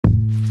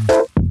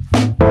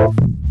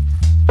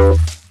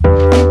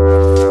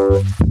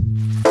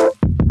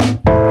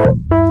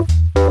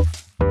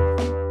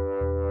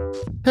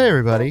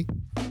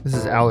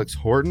Alex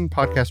Horton,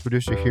 podcast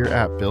producer here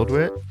at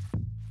Buildwitt.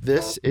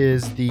 This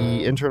is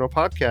the internal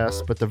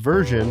podcast, but the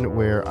version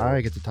where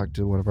I get to talk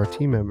to one of our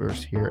team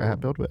members here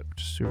at Buildwitt,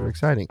 which is super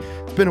exciting.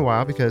 It's been a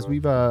while because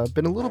we've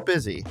been a little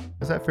busy.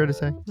 Is that fair to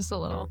say? Just a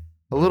little.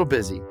 A little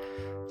busy.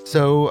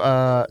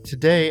 So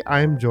today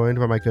I'm joined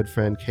by my good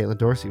friend, Caitlin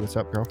Dorsey. What's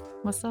up, girl?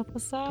 What's up?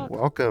 What's up?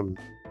 Welcome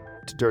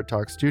to Dirt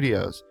Talk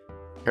Studios.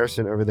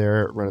 Harrison over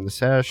there running the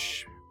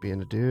sesh,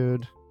 being a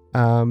dude.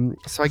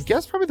 So I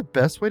guess probably the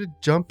best way to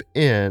jump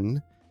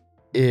in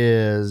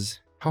is,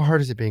 how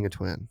hard is it being a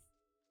twin?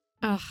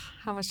 How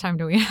much time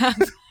do we have?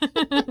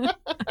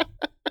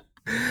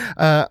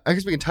 I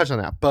guess we can touch on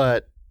that,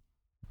 but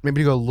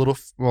maybe to go a little,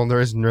 well, there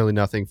isn't really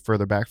nothing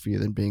further back for you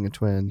than being a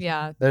twin.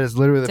 Yeah. That is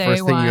literally the Day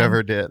first thing one. you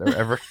ever did or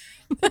ever.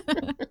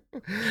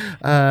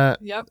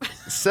 Yep.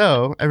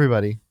 So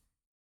everybody,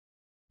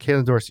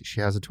 Caitlin Dorsey, she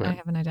has a twin. I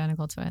have an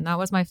identical twin. That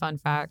was my fun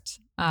fact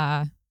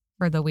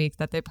for the week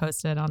that they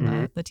posted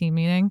on the team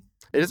meeting.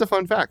 It is a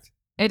fun fact.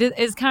 It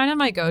is kind of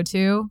my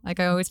go-to. Like,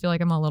 I always feel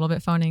like I'm a little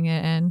bit phoning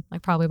it in.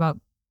 Like, probably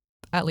about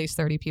at least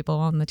 30 people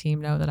on the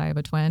team know that I have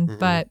a twin. Mhm.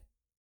 But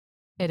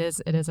it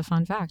is a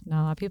fun fact.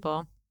 Not a lot of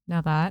people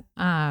know that.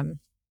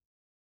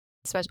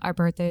 Especially our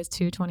birthday is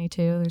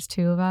 2/22. There's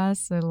two of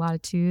us. There's a lot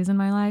of twos in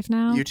my life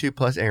now. You two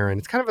plus Aaron.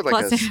 It's kind of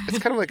like it's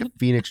kind of like a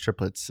Phoenix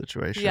triplets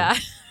situation. Yeah.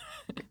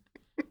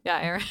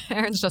 Yeah,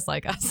 Aaron's just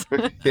like us.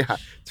 Yeah,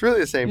 it's really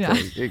the same Yeah.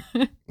 thing.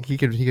 He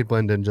could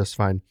blend in just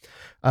fine.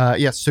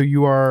 Yes. So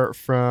you are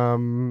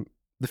from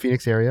the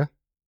Phoenix area,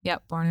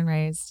 Yep, born and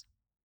raised.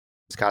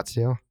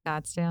 Scottsdale.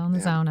 Scottsdale in the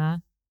Yeah.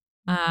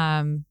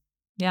 Zona.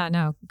 Yeah,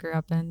 no, grew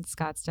up in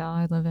Scottsdale.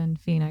 I live in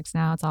Phoenix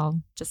now. It's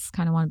all just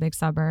kind of one big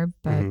suburb,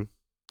 but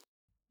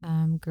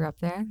grew up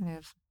there. I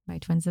have my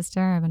twin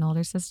sister. I have an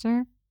older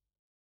sister.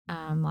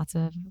 Lots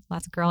of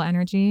girl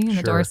energy in the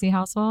Sure. Dorsey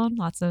household.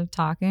 Lots of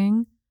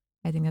talking.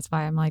 I think that's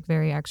why I'm like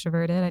very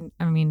extroverted.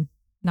 I mean,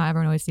 not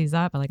everyone always sees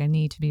that, but like I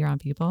need to be around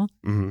people.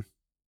 Mm-hmm.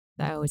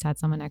 I always had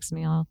someone next to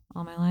me all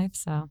my life.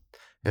 So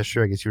Yeah,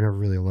 sure. I guess you were never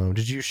really alone.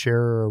 Did you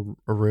share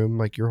a room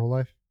like your whole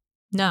life?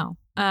 no.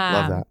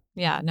 Love that.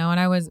 Yeah, no. When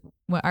I was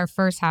our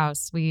first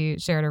house, we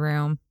shared a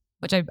room,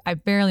 which I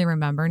barely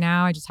remember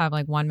now. I just have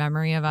like one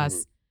memory of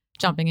us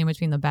jumping in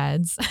between the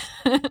beds.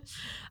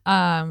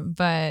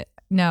 But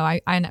no, I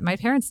my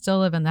parents still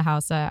live in the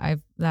house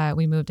that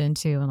we moved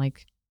into, and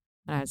like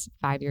when I was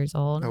 5 years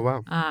old. Oh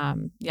wow.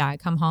 Yeah, I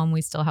come home,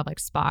 we still have like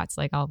spots.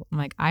 Like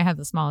I have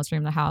the smallest room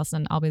in the house,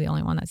 and I'll be the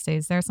only one that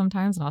stays there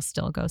sometimes, and I'll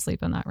still go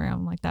sleep in that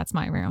room. Like that's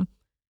my room.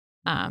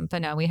 But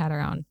no, we had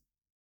our own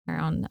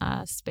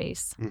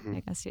space, Mhm. I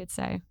guess you'd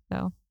say.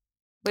 So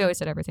we always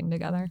did everything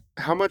together.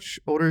 How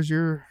much older is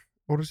your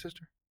older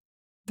sister?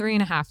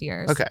 3.5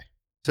 years. Okay.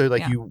 So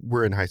like Yeah. you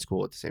were in high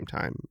school at the same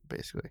time,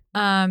 basically.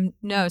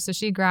 No, so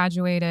she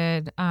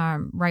graduated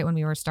right when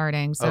we were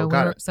starting. So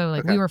got we were, it. so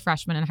like Okay. we were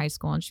freshmen in high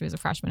school, and she was a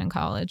freshman in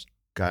college.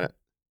 Got it.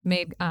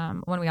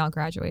 When we all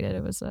graduated,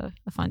 it was a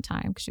fun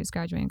time because she was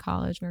graduating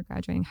college, we were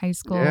graduating high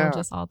school, Yeah.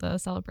 just all the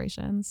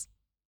celebrations.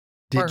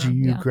 Did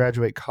you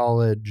graduate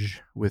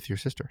college with your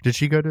sister? Did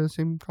she go to the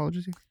same college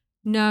as you?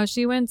 No,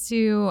 she went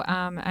to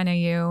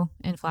NAU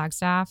in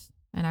Flagstaff,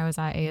 and I was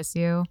at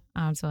ASU,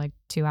 so like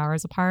 2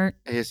 hours apart.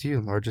 ASU,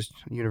 largest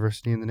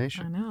university in the I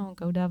nation. know,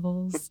 go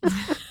Devils.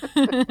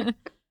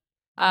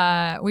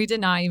 We did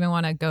not even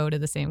want to go to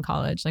the same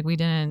college. Like we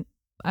didn't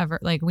ever,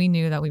 like we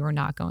knew that we were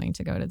not going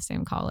to go to the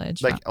same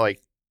college. Like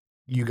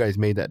you guys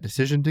made that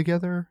decision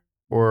together,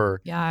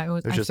 or Yeah, it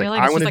was. it's I just feel like,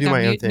 like I it's want just to do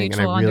like my a own thing, and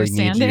mutual I really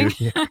need you.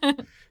 understanding. Yeah.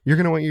 You're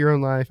gonna want your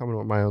own life. I'm gonna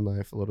want my own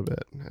life a little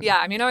bit. Yeah,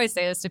 I mean, I always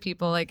say this to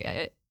people.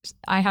 Like,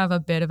 I have a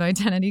bit of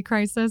identity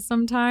crisis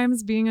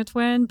sometimes being a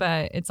twin,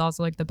 but it's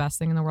also like the best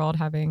thing in the world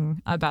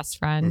having a best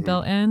friend Mhm.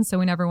 built in. So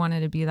we never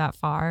wanted to be that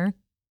far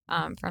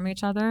from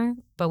each other,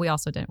 but we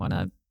also didn't want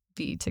to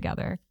be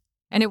together.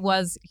 And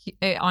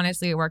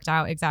honestly, it worked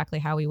out exactly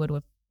how we would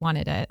have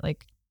wanted it.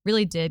 Like,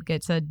 really did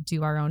get to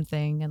do our own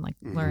thing and like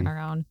learn our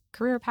own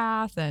career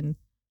path and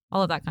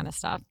all of that kind of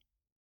stuff.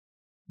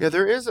 Yeah,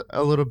 there is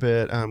a little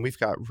bit. We've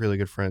got really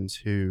good friends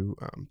who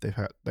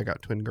they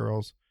got twin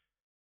girls,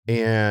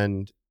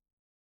 and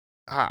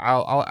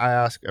I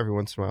ask every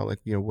once in a while, like,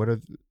 what are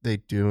they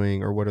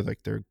doing, or what are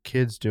like their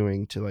kids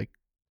doing to like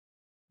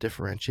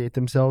differentiate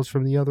themselves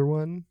from the other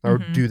one, or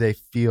Mhm. do they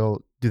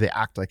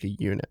act like a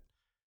unit?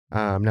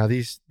 Now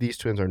these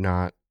twins are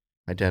not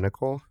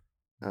identical,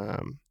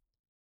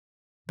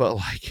 but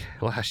like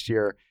last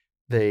year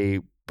they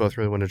both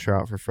really wanted to try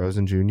out for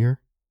Frozen Junior,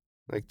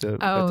 like at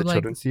the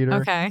children's theater,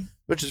 Okay.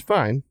 which is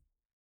fine,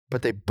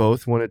 but they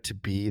both wanted to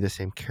be the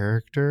same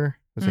character.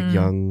 It was like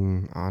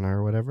young Anna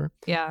or whatever.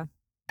 Yeah.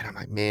 And I'm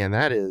like, man,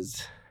 that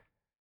is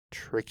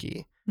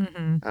tricky.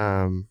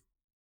 Mm-hmm.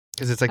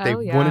 Because it's like they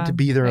Oh, wanted yeah. to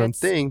be their own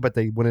thing, but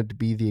they wanted to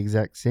be the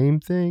exact same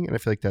thing. And I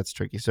feel like that's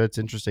tricky. So it's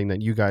interesting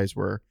that you guys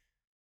were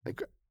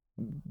like,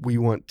 we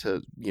want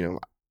to,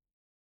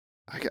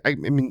 I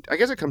mean, I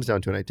guess it comes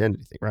down to an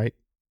identity thing, right?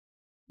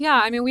 Yeah,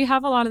 I mean, we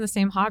have a lot of the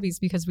same hobbies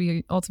because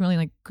we ultimately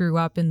like grew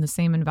up in the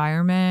same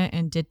environment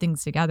and did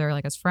things together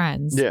like as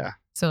friends. Yeah.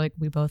 So like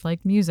we both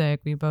liked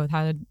music, we both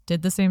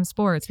did the same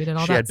sports, we did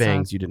all She that had stuff.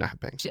 bangs. You did not have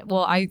bangs.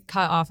 Well, I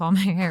cut off all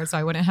my hair so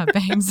I wouldn't have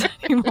bangs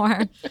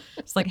anymore.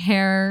 It's like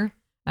hair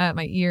at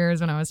my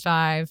ears when I was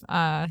 5,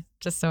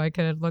 just so I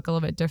could look a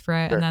little bit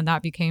different. Sure. And then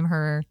that became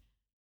her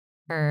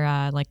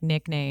like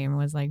nickname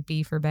was like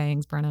B for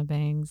Bangs, Brenna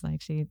Bangs.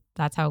 Like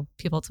that's how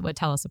people would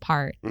tell us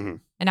apart. Mm-hmm.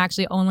 And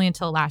actually only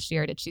until last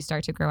year did she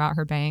start to grow out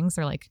her bangs,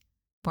 or like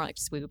more like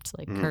swooped,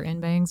 like curtain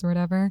bangs or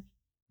whatever.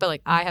 But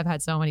like I have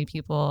had so many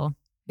people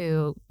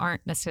who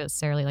aren't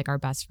necessarily like our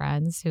best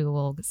friends who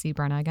will see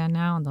Brenna again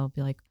now and they'll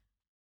be like,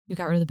 you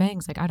got rid of the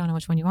bangs. Like, I don't know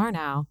which one you are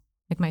now.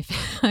 Like my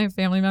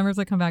family members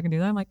that come back and do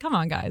that. I'm like, come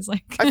on, guys.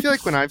 Like, I feel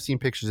like when I've seen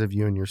pictures of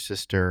you and your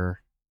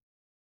sister,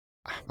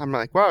 I'm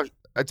like, wow.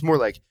 It's more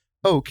like,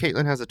 oh,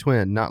 Caitlin has a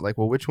twin, not like,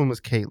 well, which one was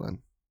Caitlin?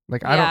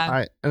 Like,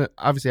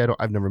 obviously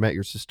I've never met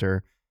your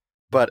sister,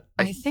 but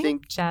I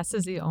think Jess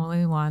is the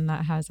only one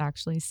that has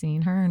actually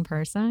seen her in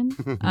person.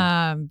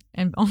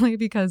 And only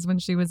because when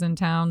she was in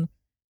town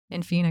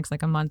in Phoenix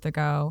like a month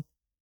ago,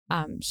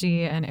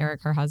 she and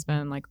Eric, her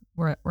husband, like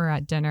were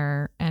at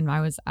dinner, and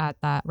I was at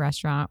that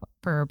restaurant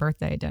for a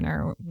birthday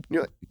dinner.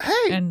 You're like,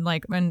 hey, and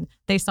like when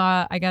they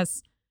saw, I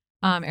guess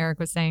Eric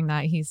was saying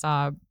that he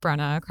saw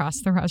Brenna across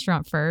the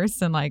restaurant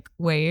first and like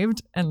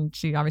waved, and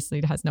she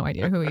obviously has no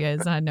idea who he is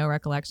and had no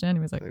recollection.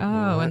 He was like,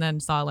 oh, what? And then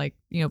saw like,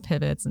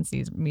 pivots and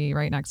sees me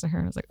right next to her.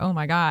 And I was like, oh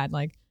my God,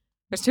 like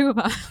there's 2 of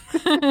us.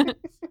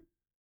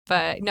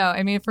 But no,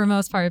 I mean, for the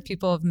most part, if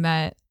people have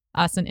met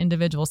us in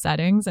individual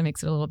settings, it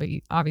makes it a little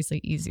bit obviously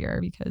easier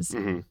because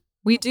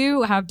we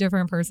do have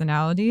different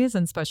personalities,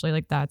 and especially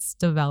like that's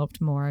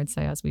developed more, I'd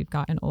say, as we've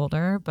gotten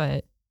older.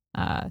 But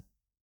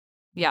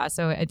yeah,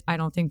 so I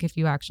don't think if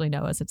you actually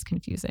know us, it's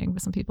confusing.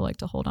 But some people like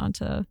to hold on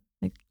to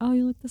like, oh,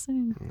 you look the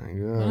same.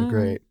 Oh,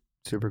 great.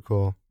 Super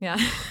cool. Yeah.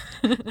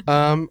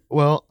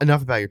 Well,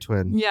 enough about your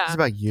twin. Yeah. It's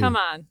about you. Come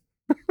on.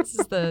 This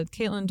is the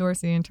Caitlin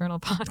Dorsey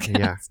internal podcast.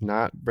 Yeah,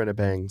 not Brenna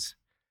Bangs.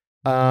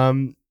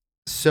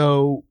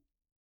 So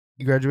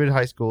you graduated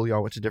high school.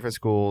 Y'all went to different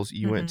schools.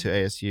 You went to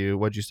ASU.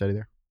 What'd you study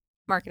there?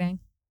 Marketing.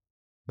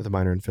 With a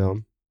minor in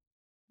film.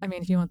 I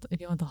mean, if you want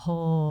the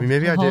whole, I mean,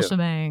 maybe I do.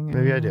 Shebang.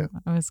 Maybe I do.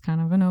 I was kind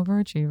of an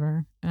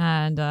overachiever,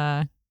 and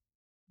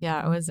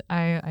yeah,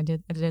 I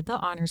did the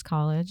honors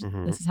college.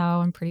 This is how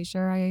I'm pretty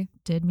sure I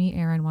did meet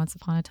Aaron once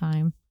upon a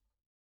time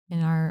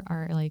in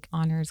our like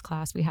honors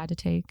class we had to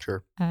take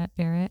at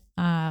Barrett.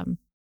 And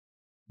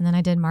then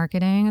I did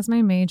marketing as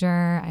my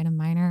major. I had a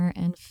minor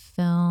in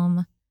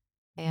film.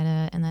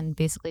 And then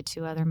basically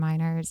 2 other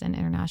minors in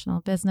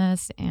international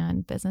business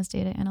and business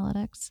data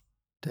analytics.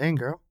 Dang,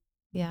 girl.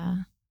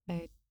 Yeah.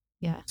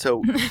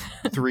 So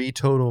 3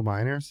 total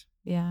minors?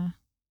 Yeah.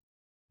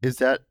 Does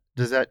that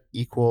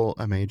equal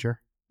a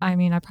major? I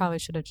mean, I probably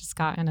should have just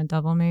gotten a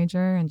double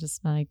major and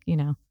just like,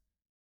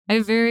 I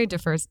have very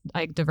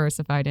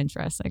diversified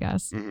interests, I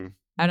guess.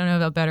 I don't know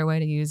of a better way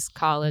to use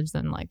college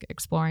than like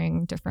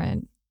exploring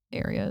different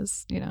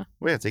areas, Well,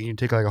 yeah, it's like you can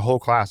take like a whole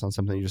class on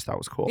something you just thought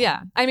was cool. Yeah.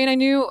 I mean,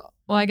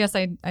 I guess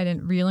I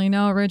didn't really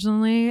know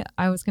originally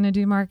I was going to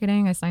do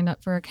marketing. I signed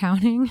up for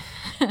accounting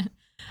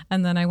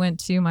and then I went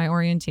to my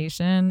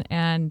orientation,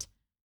 and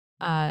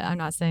I'm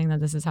not saying that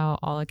this is how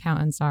all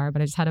accountants are,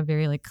 but I just had a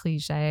very like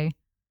cliche,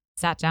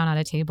 sat down at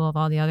a table of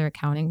all the other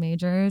accounting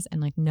majors,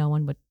 and like no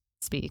one would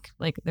speak.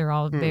 Like they're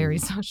all very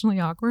socially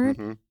awkward.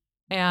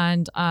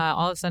 And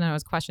all of a sudden I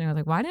was questioning, I was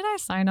like, why did I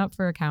sign up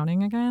for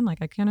accounting again? Like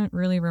I couldn't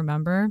really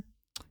remember.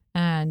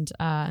 And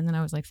then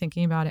I was like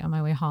thinking about it on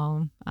my way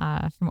home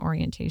from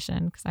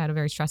orientation, because I had a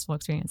very stressful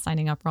experience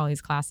signing up for all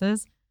these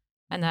classes.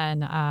 And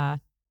then I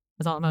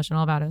was all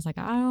emotional about it. I was like,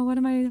 oh, what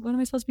am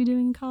I supposed to be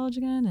doing in college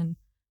again? And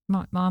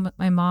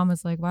my mom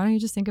was like, why don't you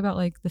just think about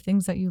like the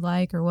things that you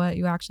like or what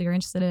you actually are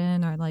interested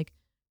in? Or like,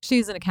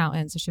 she's an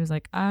accountant. So she was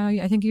like,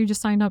 I think you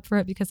just signed up for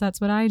it because that's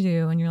what I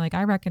do. And you're like,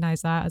 I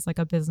recognize that as like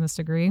a business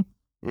degree.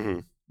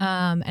 And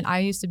I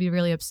used to be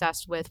really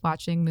obsessed with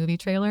watching movie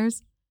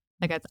trailers.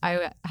 Like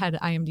I had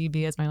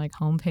IMDb as my like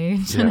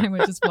homepage, and I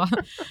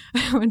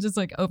would just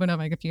like open up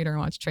my computer and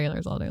watch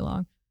trailers all day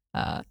long.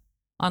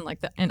 On like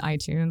in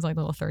iTunes, like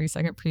little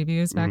 30-second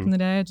previews back in the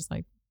day, just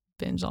like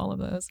binge all of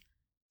those.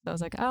 So I was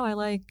like, oh, I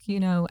like,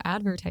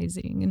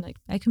 advertising, and like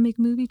I can make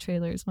movie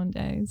trailers one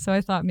day. So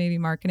I thought maybe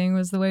marketing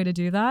was the way to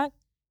do that.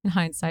 In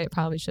hindsight,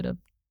 probably should have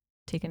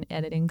taken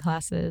editing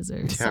classes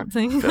or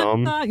something.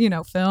 Film.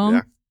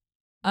 Film.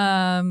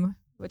 Yeah.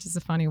 Which is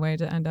a funny way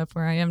to end up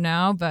where I am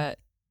now. But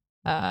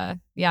I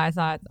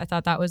thought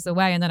that was the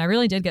way. And then I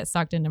really did get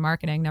sucked into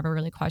marketing, never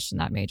really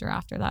questioned that major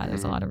after that.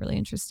 There's a lot of really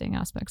interesting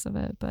aspects of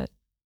it. But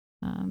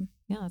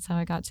that's how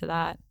I got to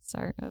that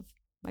start of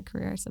my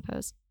career, I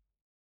suppose.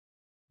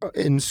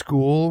 In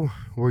school,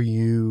 were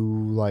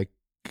you like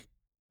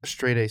a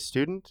straight A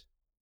student?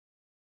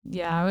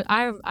 Yeah,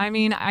 I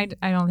mean, I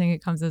don't think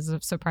it comes as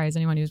a surprise to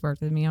anyone who's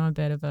worked with me. I'm a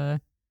bit of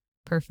a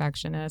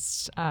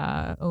perfectionist,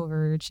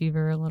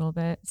 overachiever a little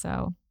bit.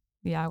 So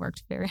yeah, I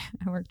worked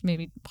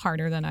maybe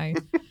harder than I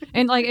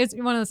And like it's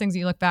one of those things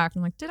you look back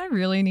and I'm like, did I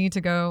really need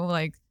to go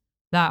like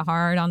that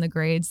hard on the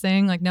grades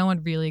thing? Like no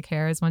one really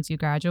cares once you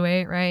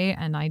graduate, right?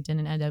 And I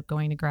didn't end up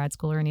going to grad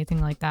school or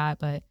anything like that,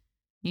 but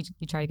you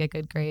try to get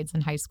good grades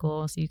in high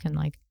school so you can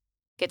like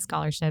get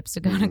scholarships to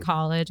go to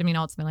college. I mean,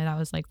 ultimately that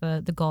was like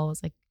the goal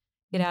was like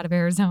get out of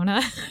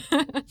Arizona.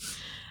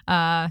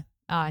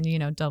 And you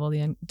know, double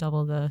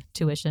the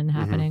tuition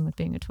happening with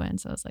being a twin.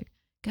 So I was like,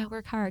 gotta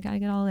work hard, gotta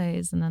get all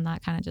A's. And then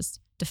that kind of just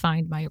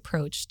defined my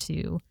approach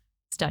to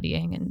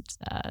studying and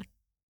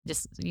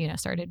just, you know,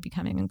 started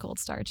becoming a gold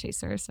star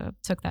chaser. So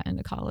took that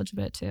into college a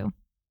bit too.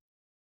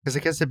 Because I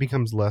guess it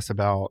becomes less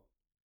about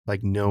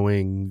like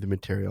knowing the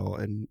material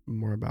and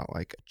more about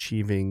like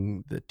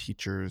achieving the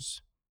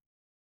teacher's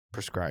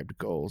prescribed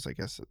goals, I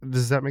guess.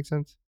 Does that make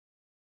sense?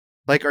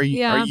 Like, are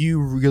Yeah.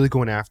 you really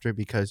going after it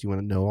because you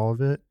want to know all of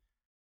it,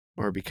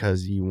 or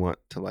because you want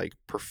to like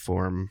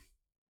perform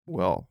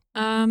well?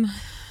 That's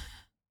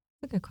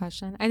a good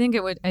question. I think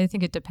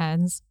it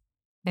depends.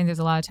 I think there's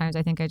a lot of times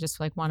I think I just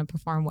like want to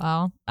perform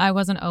well. I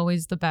wasn't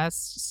always the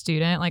best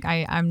student. Like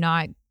I'm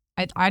not,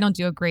 I don't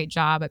do a great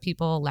job at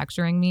people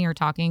lecturing me or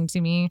talking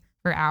to me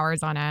for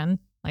hours on end.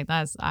 Like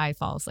I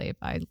fall asleep.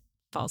 I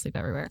fall asleep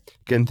everywhere.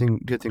 Good thing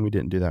we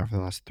didn't do that for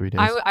the last 3 days.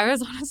 I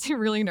was honestly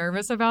really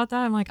nervous about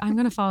that. I'm like, I'm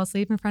going to fall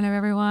asleep in front of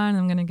everyone.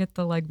 I'm going to get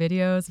the like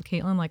videos of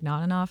Caitlin like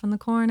nodding off in the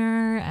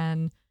corner.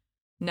 And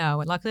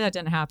no, luckily that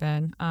didn't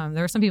happen.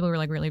 There were some people who were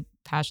like really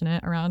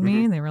passionate around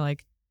me and they were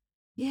like,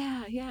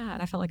 yeah.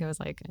 And I felt like I was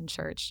like in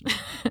church.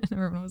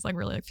 Everyone was like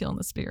really like feeling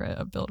the spirit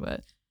of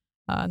Buildwitt.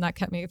 And that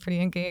kept me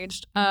pretty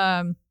engaged.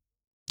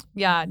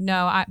 Yeah,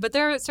 no, but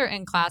there are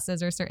certain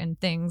classes or certain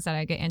things that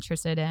I get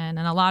interested in.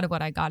 And a lot of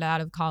what I got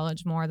out of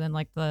college more than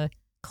like the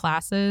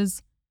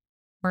classes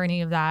or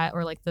any of that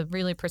or like the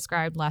really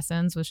prescribed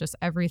lessons was just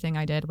everything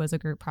I did was a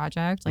group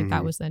project. Like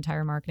that was the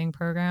entire marketing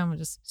program, was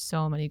just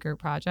so many group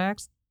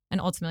projects.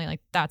 And ultimately,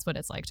 like that's what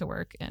it's like to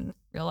work in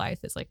real life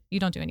is like you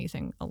don't do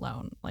anything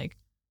alone. Like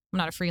I'm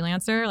not a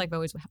freelancer. Like I've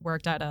always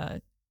worked at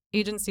a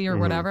agency or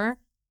whatever.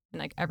 And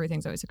like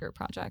everything's always a group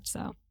project.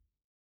 So.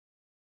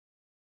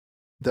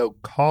 Though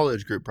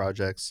college group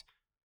projects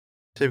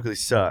typically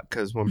suck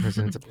because one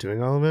person ends up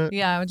doing all of it.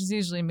 Yeah, which is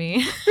usually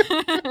me.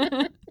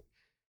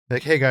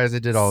 Like, hey guys, I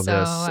did all of this.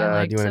 I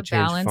like do you want to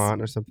change balance.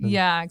 font or something?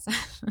 Yeah,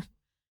 exactly.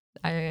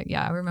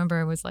 I remember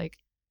I was like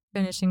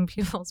finishing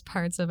people's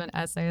parts of an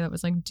essay that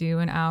was like due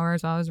in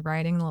hours while I was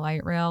writing the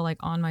light rail like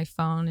on my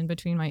phone in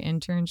between my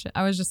internship.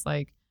 I was just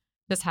like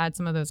had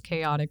some of those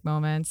chaotic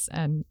moments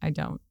and I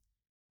don't.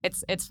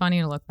 It's funny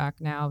to look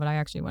back now, but I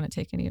actually wouldn't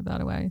take any of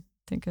that away. I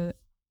think it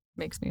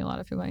makes me a lot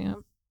of who I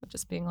am. Of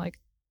just being like,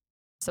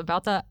 it's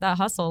about that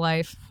hustle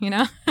life, you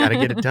know? Gotta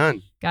get it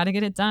done. Gotta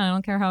get it done. I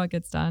don't care how it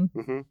gets done.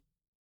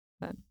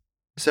 But.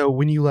 So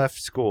when you left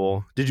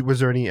school, was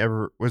there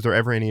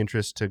ever any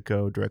interest to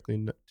go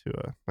directly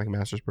to a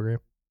master's program?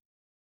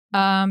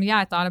 Yeah,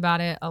 I thought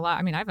about it a lot.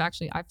 I mean, I've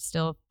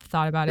still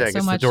thought about it I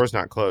guess so much. The door's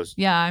not closed.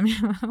 Yeah, I mean,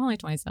 I'm only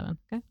 27.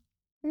 Okay.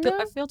 Yeah.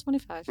 I feel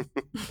 25.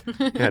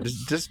 Yeah,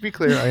 just to be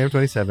clear, I am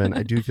 27.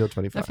 I do feel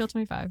 25. I feel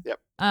 25. Yep.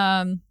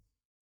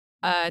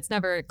 It's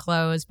never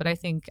closed, but I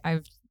think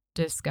I've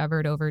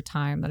discovered over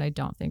time that I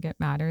don't think it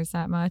matters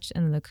that much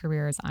in the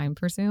careers I'm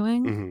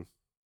pursuing.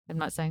 I'm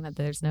not saying that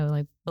there's no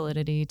like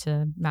validity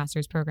to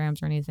master's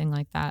programs or anything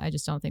like that. I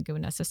just don't think it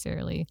would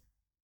necessarily.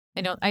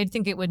 I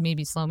think it would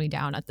maybe slow me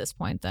down at this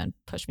point than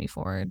push me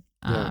forward.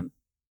 Yeah.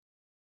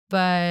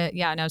 But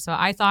yeah, no. So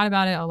I thought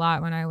about it a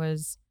lot when I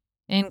was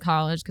in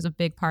college because a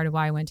big part of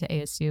why I went to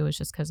ASU was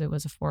just because it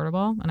was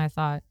affordable. And I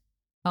thought,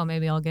 oh,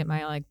 maybe I'll get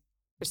my like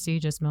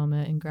prestigious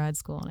moment in grad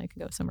school and I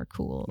can go somewhere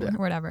cool or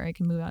whatever. I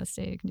can move out of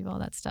state, I can do all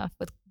that stuff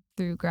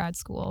through grad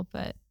school.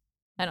 But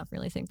I don't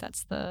really think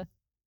that's the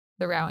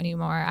route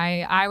anymore.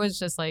 I was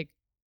just like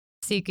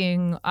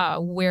seeking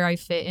where I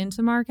fit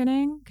into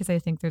marketing because I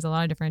think there's a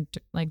lot of different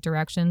like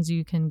directions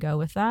you can go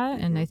with that.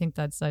 And I think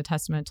that's a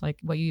testament to like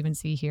what you even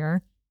see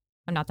here.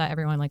 And not that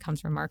everyone like comes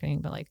from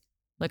marketing, but like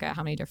look at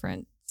how many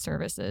different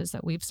services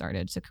that we've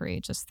started to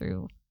create just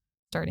through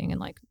starting in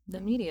like the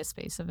media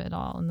space of it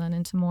all and then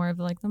into more of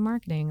like the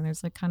marketing. And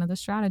there's like kind of the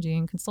strategy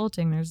and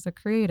consulting. There's the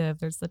creative,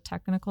 there's the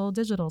technical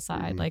digital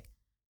side. Like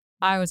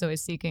I was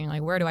always seeking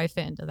like, where do I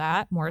fit into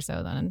that more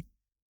so than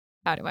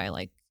how do I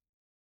like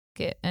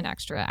get an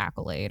extra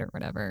accolade or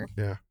whatever.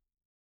 Yeah.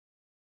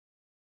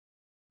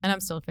 And I'm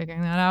still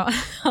figuring that out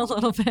a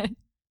little bit.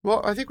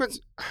 Well, I think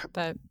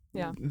but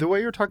yeah, the way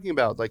you're talking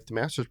about like the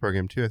master's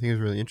program too, I think is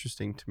really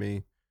interesting to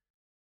me.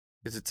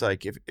 Is it's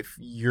like if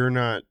you're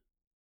not,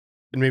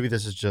 and maybe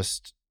this is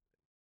just,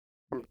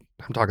 I'm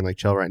talking like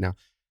chill right now.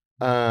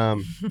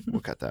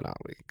 We'll cut that out.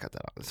 We can cut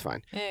that out. That's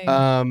fine. hey.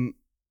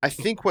 I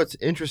think what's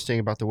interesting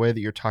about the way that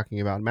you're talking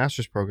about a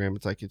master's program,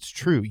 it's like it's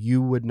true.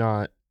 You would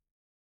not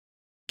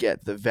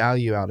get the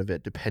value out of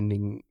it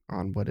depending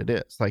on what it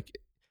is. Like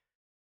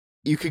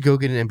you could go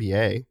get an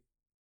MBA.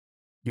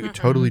 You could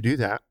totally do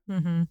that.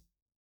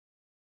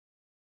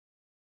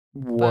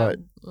 What?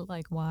 But,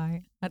 like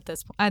why at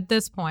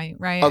this point,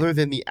 right? Other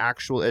than the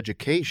actual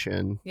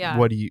education,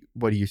 what do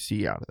you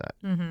see out of that?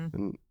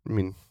 And I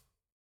mean,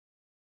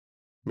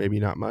 maybe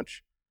not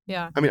much.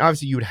 Yeah. I mean,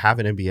 obviously you would have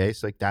an MBA,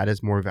 so like that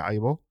is more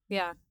valuable.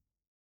 Yeah.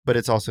 But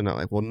it's also not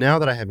like, well, now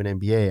that I have an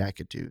MBA, I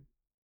could do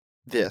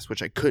this,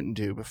 which I couldn't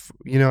do before.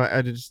 You know,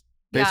 I just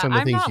based Yeah, on the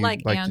I'm things not you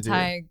like like to do.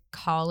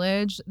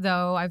 anti-college,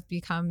 though I've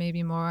become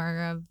maybe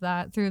more of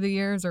that through the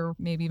years, or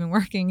maybe even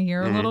working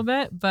here a little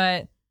Mm-hmm. bit.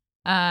 But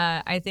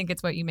I think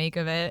it's what you make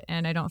of it,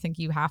 and I don't think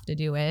you have to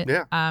do it.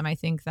 Yeah. I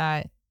think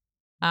that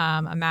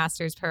a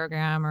master's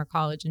program or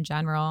college in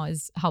general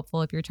is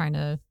helpful if you're trying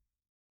to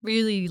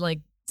really like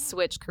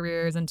switch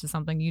careers into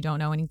something you don't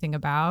know anything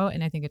about.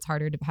 And I think it's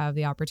harder to have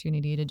the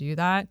opportunity to do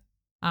that,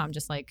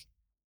 just like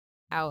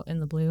out in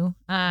the blue.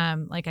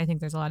 Like I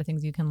think there's a lot of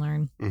things you can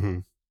learn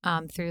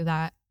Mm-hmm. through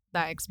that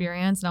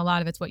experience, and a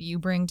lot of it's what you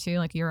bring to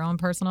like your own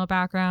personal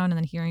background, and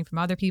then hearing from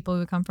other people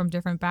who come from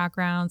different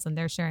backgrounds, and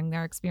they're sharing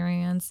their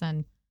experience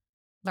and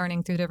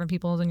learning through different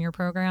people in your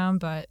program.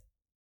 But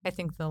I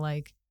think the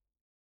like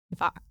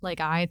if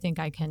I think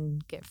I can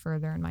get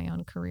further in my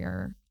own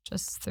career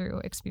just through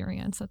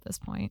experience at this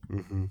point.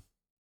 Mm-hmm.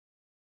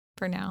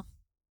 For now,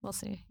 we'll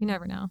see. You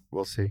never know.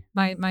 We'll see.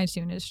 My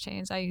tune has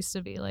changed. I used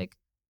to be like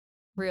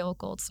real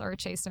gold star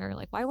chaser.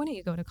 Like, why wouldn't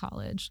you go to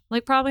college?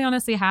 Like, probably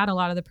honestly had a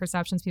lot of the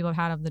perceptions people have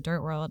had of the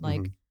dirt world,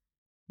 like,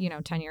 Mm-hmm.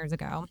 10 years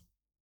ago,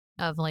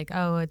 of like,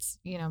 oh, it's,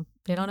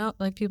 they don't know,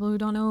 like people who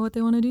don't know what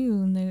they want to do.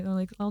 And they're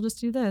like, I'll just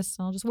do this,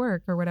 I'll just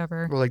work or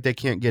whatever. Well, like they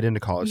can't get into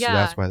college, so Yeah.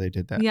 that's why they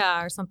did that.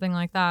 Yeah. Or something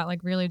like that.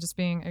 Like, really just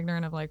being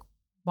ignorant of like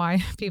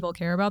why people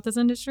care about this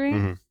industry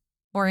Mm-hmm.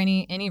 or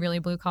any really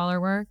blue collar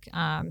work.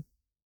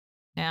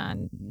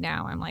 And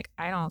now I'm like,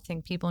 I don't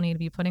think people need to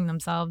be putting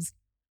themselves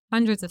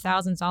hundreds of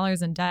thousands of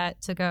dollars in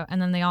debt to go,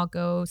 and then they all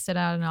go sit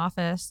out in an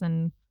office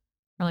and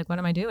are like, what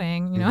am I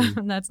doing?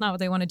 Mm-hmm. That's not what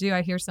they want to do.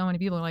 I hear so many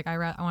people are like, I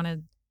want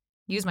to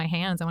use my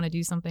hands. I want to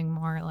do something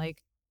more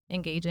like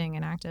engaging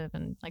and active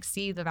and like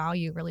see the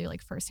value really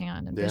like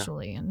firsthand and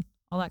visually and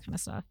all that kind of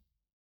stuff.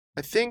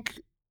 I think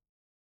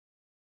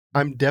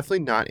I'm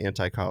definitely not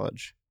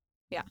anti-college.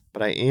 Yeah.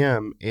 But I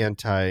am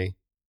anti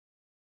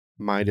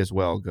might as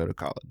well go to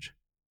college.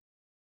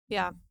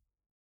 Yeah.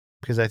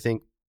 Because I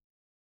think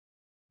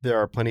there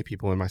are plenty of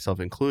people, and myself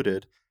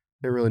included,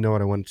 didn't really know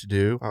what I wanted to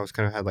do. I was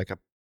kind of had like a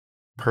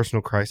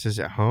personal crisis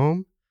at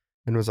home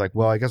and was like,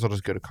 well, I guess I'll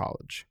just go to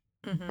college.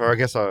 Mm-hmm. Or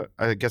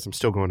I guess I'm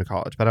still going to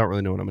college, but I don't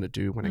really know what I'm going to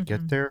do when I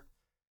get there.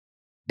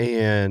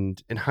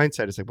 And in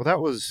hindsight, it's like, well, that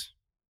was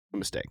a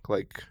mistake.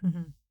 Like,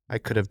 I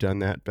could have done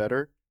that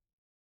better.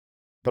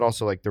 But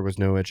also, like, there was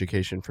no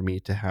education for me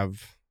to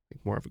have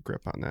like, more of a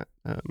grip on that.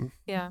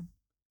 Yeah.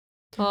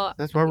 Well,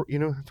 that's why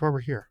that's why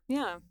we're here.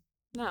 Yeah.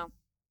 No.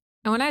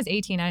 And when I was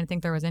 18, I didn't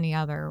think there was any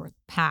other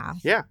path.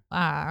 Yeah.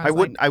 I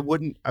wouldn't. Like, well,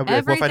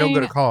 if I don't go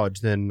to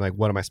college, then like,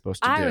 what am I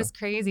supposed to do? I was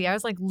crazy. I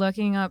was like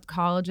looking up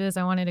colleges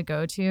I wanted to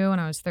go to when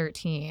I was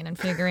 13 and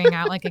figuring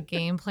out like a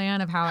game plan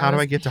of how do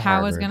I get to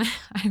Harvard?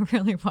 I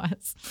really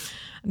was.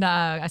 No,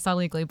 I saw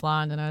Legally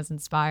Blonde and I was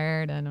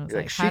inspired and I was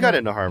like, she got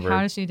into Harvard.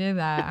 How did she do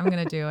that? I'm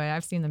going to do it.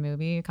 I've seen the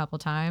movie a couple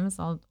times.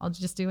 I'll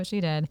just do what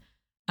she did.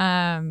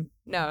 No,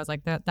 I was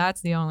like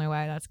that's the only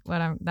way.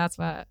 That's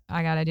what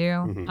I got to do.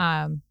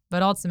 Mm-hmm.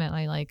 But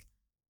ultimately, like,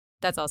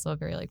 that's also a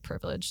very like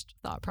privileged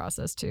thought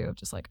process too, of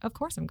just like, of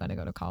course I'm going to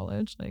go to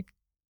college. Like,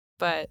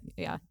 but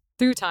yeah,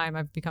 through time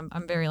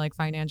I'm very like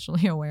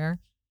financially aware.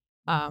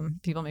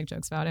 People make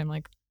jokes about it. I'm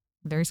like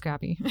very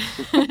scrappy.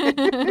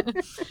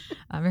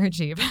 I'm very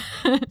cheap.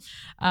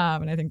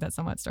 And I think that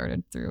somewhat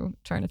started through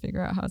trying to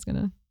figure out how I was going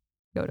to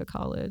go to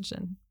college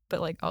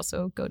but like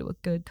also go to a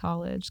good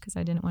college because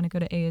I didn't want to go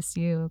to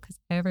ASU because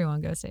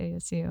everyone goes to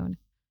ASU. And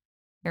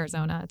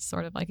Arizona, it's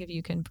sort of like if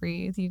you can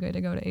breathe, you get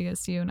to go to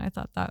ASU, and I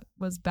thought that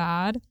was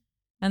bad.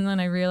 And then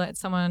I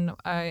realized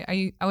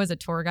I was a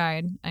tour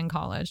guide in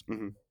college.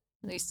 Mm-hmm.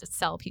 They used to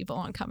sell people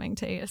on coming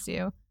to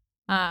ASU,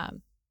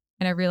 and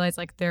I realized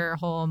like their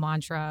whole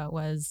mantra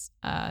was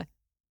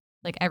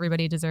like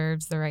everybody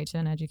deserves the right to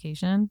an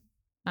education,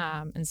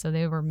 and so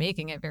they were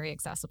making it very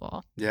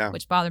accessible. Yeah,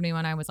 which bothered me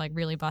when I was like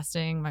really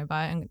busting my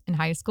butt in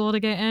high school to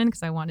get in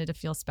because I wanted to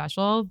feel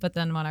special. But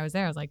then when I was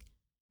there, I was like,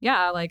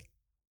 yeah, like.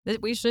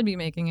 We should be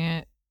making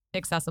it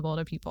accessible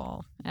to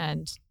people,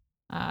 and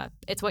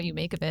it's what you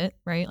make of it,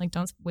 right? Like,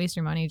 don't waste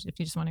your money if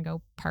you just want to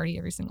go party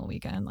every single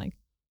weekend. Like,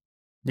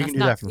 you can do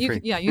that for free.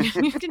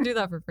 You can do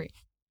that for free.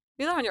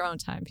 Do that on your own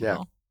time,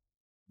 people.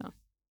 Yeah. So.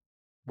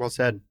 Well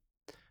said.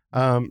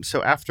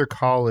 So after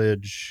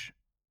college,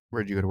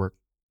 where did you go to work?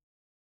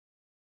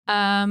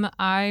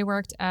 I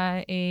worked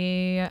at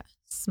a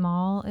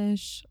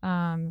small-ish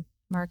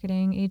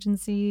marketing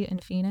agency in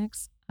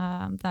Phoenix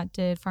that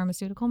did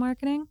pharmaceutical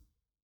marketing.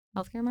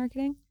 Healthcare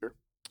marketing. Sure.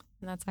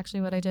 And that's actually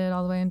what I did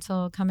all the way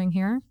until coming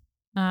here.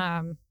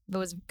 It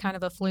was kind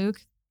of a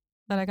fluke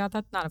that I got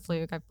that. Not a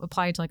fluke. I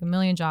applied to like a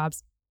million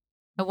jobs.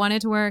 I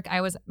wanted to work.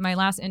 My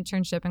last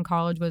internship in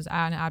college was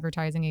at an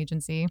advertising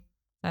agency.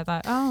 I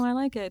thought, oh, I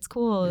like it. It's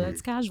cool.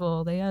 It's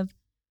casual. They have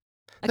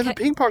a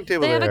ping pong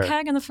table. They have a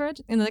keg in the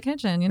fridge in the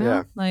kitchen.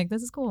 Yeah. Like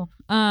this is cool.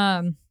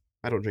 I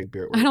don't drink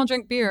beer. I don't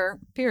drink beer.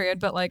 Period.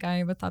 But like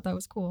I thought that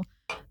was cool.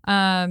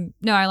 No,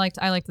 I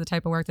liked the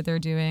type of work that they're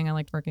doing. I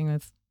liked working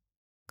with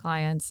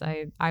clients.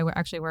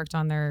 Actually worked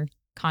on their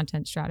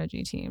content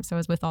strategy team. So I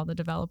was with all the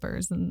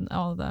developers and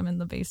all of them in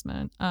the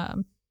basement. I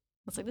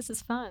was like, this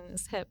is fun.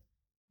 It's hip.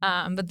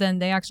 But then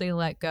they actually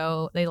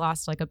they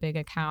lost like a big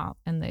account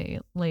and they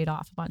laid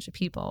off a bunch of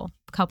people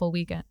a couple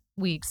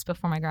weeks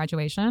before my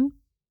graduation.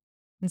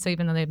 And so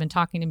even though they've been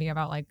talking to me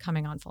about like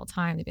coming on full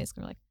time, they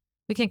basically were like,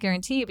 we can't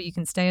guarantee, but you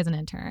can stay as an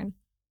intern.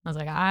 I was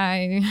like,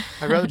 I'd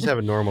rather just have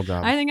a normal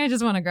job. I think I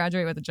just want to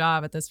graduate with a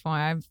job at this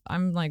point.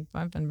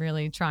 I've been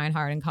really trying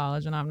hard in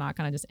college, and I'm not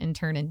going to just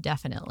intern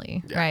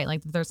indefinitely, right?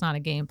 Like there's not a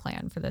game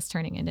plan for this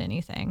turning into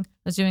anything. I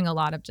was doing a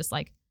lot of just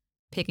like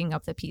picking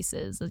up the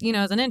pieces. You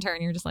know, as an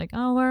intern, you're just like,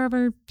 oh,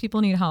 wherever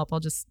people need help, I'll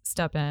just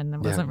step in.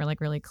 It wasn't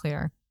really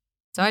clear.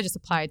 So I just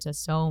applied to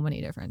so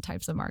many different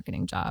types of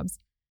marketing jobs.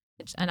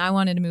 And I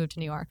wanted to move to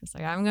New York. It's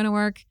like, I'm going to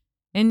work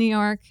in New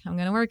York. I'm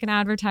going to work in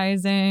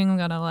advertising.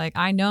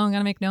 I know I'm going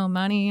to make no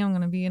money. I'm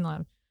going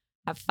to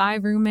have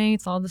 5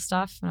 roommates, all the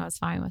stuff. And I was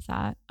fine with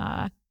that.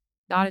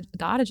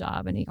 Got a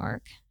job in New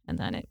York, and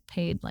then it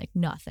paid like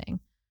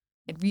nothing,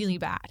 like really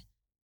bad.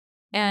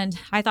 And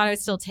I thought I would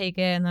still take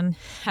it, and then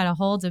had a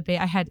whole debate.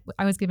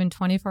 I was given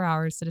 24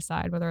 hours to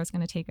decide whether I was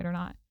going to take it or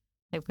not,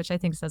 which I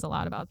think says a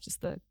lot about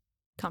just the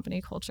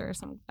company culture.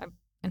 So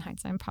in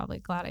hindsight, I'm probably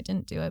glad I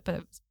didn't do it, but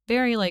it was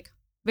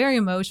very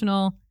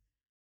emotional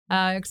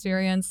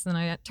experience. And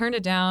I turned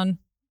it down,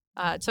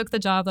 took the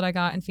job that I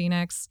got in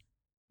Phoenix.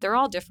 They're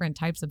all different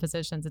types of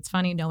positions. It's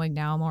funny knowing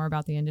now more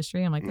about the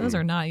industry. I'm like, those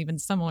are not even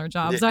similar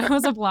jobs I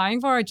was applying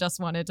for. I just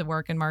wanted to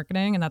work in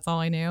marketing, and that's all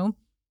I knew.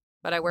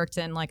 But I worked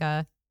in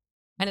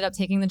ended up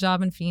taking the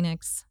job in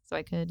Phoenix so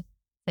I could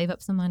save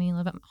up some money,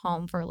 live at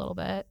home for a little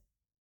bit,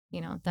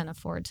 then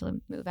afford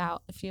to move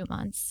out a few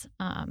months.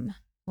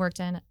 Worked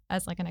in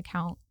as like an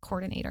account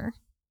coordinator.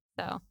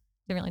 So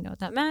didn't really know what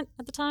that meant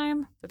at the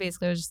time, but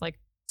basically it was just like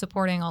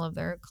supporting all of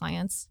their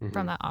clients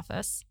from that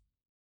office.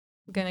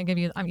 I'm going to give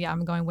you,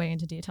 I'm going way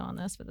into detail on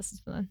this, but this is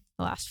for the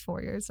last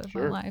 4 years of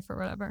my life or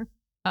whatever.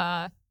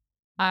 I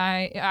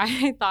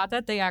thought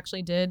that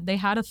they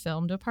had a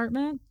film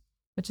department,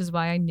 which is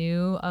why I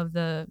knew of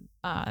the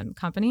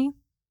company,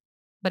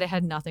 but it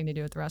had nothing to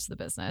do with the rest of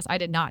the business. I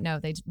did not know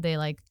they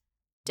like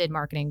did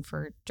marketing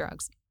for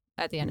drugs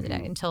at the end of the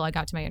day until I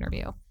got to my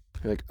interview.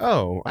 You're like,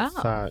 I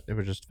thought it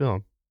was just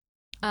film.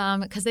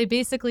 Because they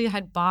basically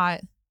had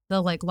bought,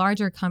 the like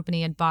larger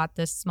company had bought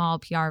this small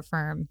PR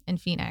firm in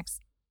Phoenix.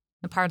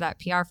 And part of that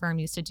PR firm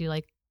used to do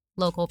like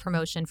local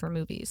promotion for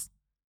movies.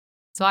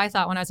 So I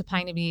thought when I was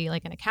applying to be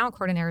like an account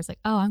coordinator, I was like,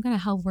 I'm going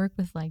to help work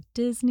with like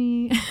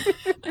Disney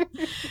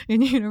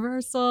and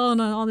Universal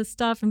and all this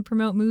stuff and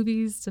promote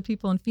movies to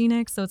people in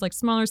Phoenix. So it's like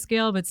smaller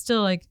scale, but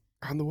still like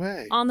on the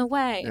way.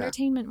 Yeah.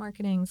 Entertainment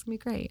marketing is going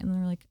to be great. And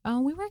they're like,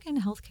 we work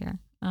in healthcare.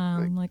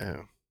 Like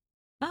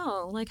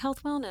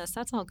health wellness.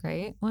 That's all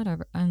great.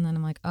 Whatever. And then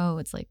I'm like,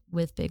 it's like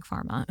with big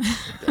pharma.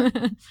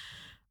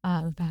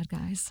 The bad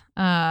guys.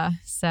 But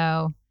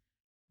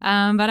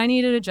I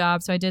needed a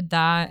job, so I did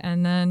that,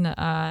 and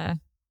then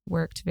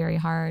worked very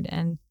hard,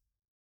 and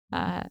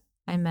I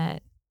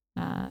met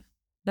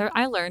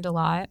I learned a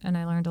lot, and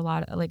I learned a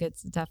lot. Like it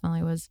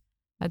definitely was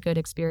a good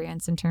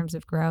experience in terms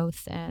of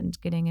growth and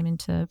getting him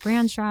into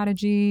brand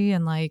strategy,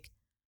 and like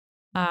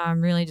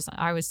really just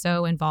I was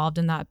so involved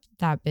in that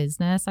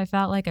business. I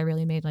felt like I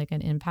really made like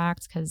an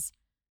impact because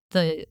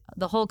the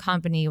whole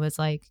company was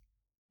like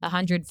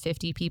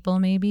 150 people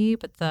maybe,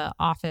 but the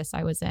office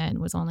I was in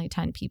was only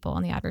 10 people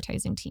on the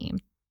advertising team.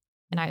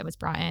 And I was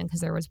brought in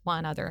because there was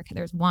one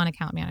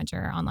account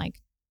manager on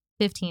like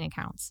 15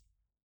 accounts.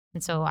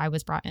 And so I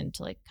was brought in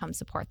to like come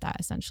support that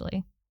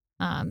essentially.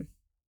 And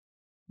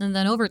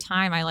then over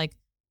time, I like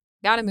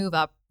got to move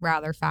up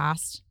rather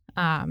fast.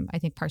 I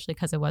think partially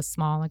because it was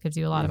small, it gives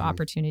you a lot of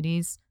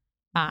opportunities,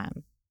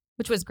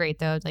 which was great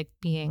though, like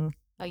being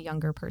a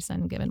younger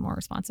person, given more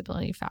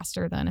responsibility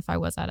faster than if I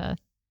was at a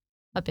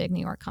big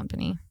New York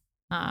company,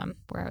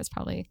 where I was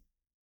probably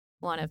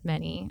one of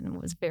many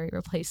and was very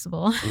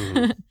replaceable.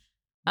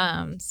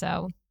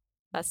 So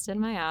busted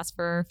my ass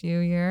for a few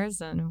years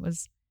and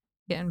was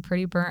getting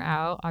pretty burnt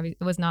out. It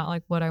was not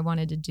like what I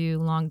wanted to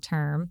do long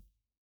term,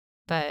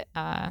 but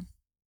I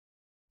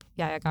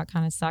got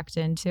kind of sucked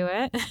into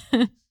it.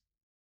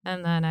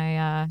 And then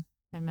I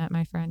met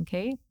my friend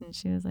Kate, and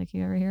she was like,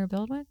 "You ever hear of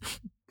Buildwitt?"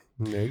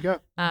 There you go.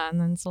 And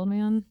then sold me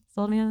on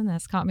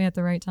this. Caught me at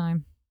the right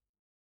time.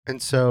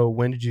 And so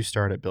when did you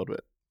start at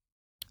Buildwitt?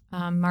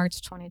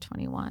 March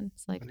 2021.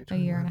 It's like a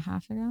year and a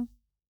half ago.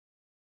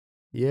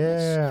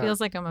 Yeah. Which feels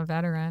like I'm a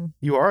veteran.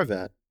 You are a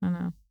vet. I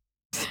know.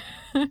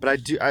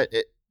 But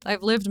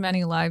I've lived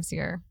many lives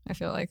here, I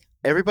feel like.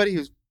 Everybody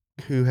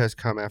who has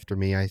come after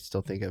me, I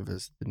still think of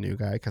as the new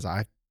guy because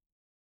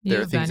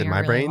there are things in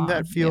my brain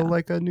that feel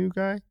like a new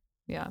guy.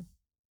 Yeah.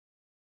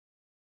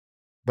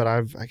 But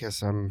I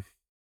guess I'm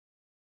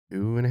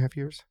 2.5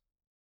 years.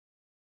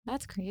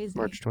 That's crazy.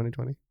 March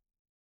 2020.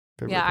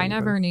 Yeah, I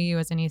never knew you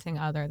as anything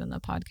other than the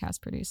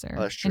podcast producer.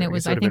 Oh, that's true. And it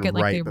was, I think, at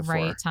like the before.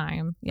 right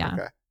time. Yeah.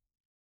 Okay.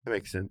 That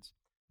makes sense.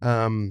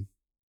 And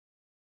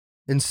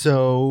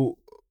so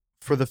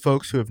for the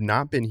folks who have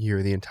not been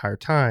here the entire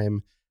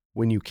time,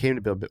 when you came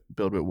to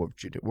Buildwitt,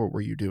 what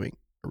were you doing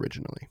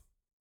originally?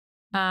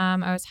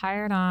 I was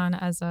hired on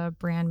as a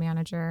brand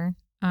manager,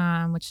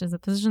 which is a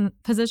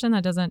position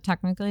that doesn't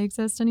technically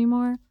exist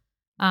anymore.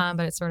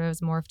 But it sort of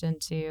has morphed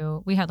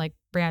into, we had like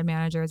brand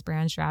managers,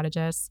 brand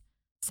strategists.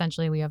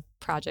 Essentially, we have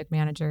project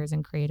managers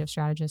and creative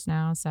strategists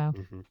now. So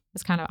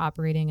it's kind of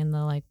operating in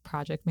the like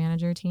project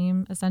manager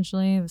team.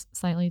 Essentially, it was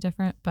slightly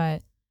different,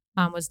 but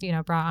was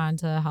brought on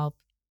to help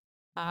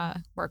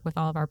work with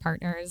all of our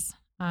partners,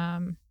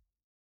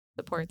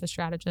 support the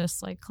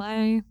strategists like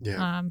Clay.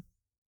 Yeah.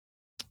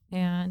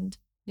 And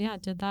yeah,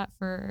 did that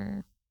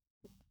for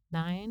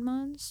 9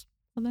 months,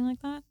 something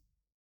like that.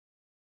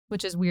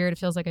 Which is weird. It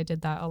feels like I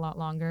did that a lot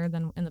longer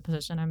than in the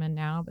position I'm in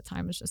now, but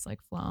time has just like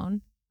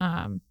flown.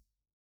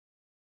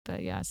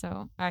 But yeah,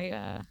 so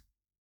I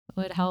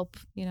would help,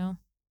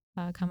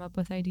 come up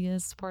with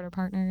ideas, support our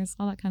partners,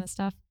 all that kind of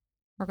stuff.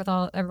 Work with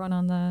everyone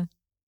on the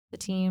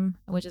team,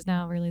 which is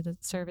now really the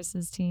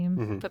services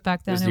team. But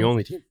back then it was the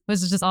only team. It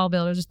was just all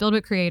Buildwitt, just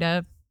Buildwitt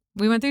Creative.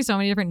 We went through so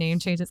many different name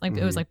changes. Like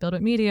it was like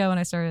Buildwitt Media when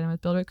I started, and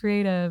with Buildwitt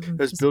Creative. It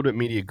was Buildwitt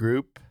Media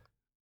Group.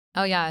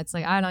 Oh yeah, it's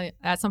like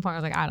at some point I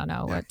was like, I don't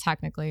know what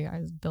technically I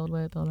was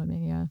Buildwitt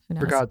Media. Who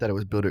knows? Forgot that it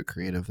was Buildwitt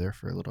Creative there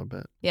for a little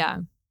bit. Yeah,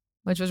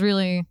 which was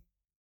really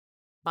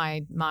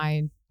my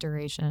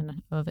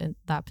duration of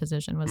that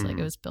position was like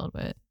it was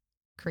Buildwitt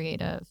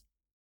Creative,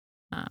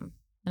 and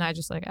I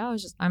just like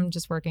I'm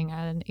just working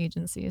at an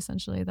agency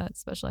essentially that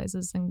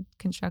specializes in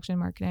construction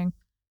marketing.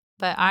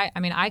 But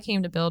I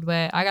came to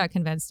Buildwitt. I got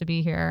convinced to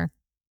be here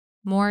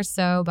more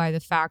so by the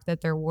fact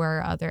that there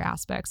were other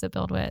aspects of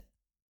Buildwitt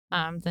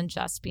than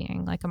just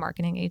being like a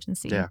marketing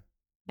agency. Yeah.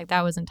 Like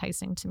that was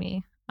enticing to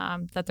me,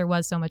 that there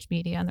was so much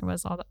media and there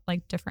was all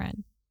like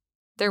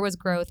there was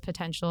growth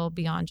potential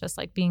beyond just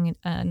like being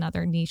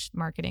another niche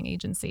marketing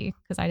agency.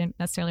 Cause I didn't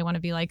necessarily want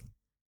to be like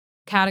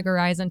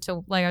categorized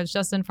into like, I was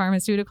just in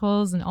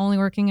pharmaceuticals and only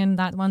working in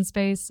that one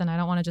space. And I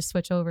don't want to just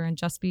switch over and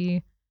just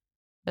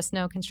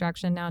no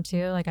construction now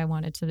too. Like I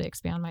wanted to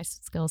expand my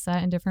skill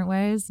set in different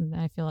ways. And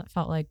I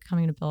felt like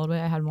coming to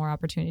Buildwitt, I had more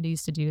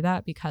opportunities to do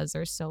that because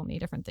there's so many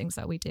different things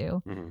that we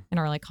do and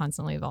are like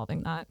constantly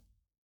evolving that.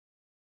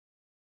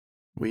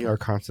 We are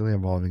constantly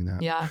evolving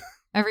that. Yeah.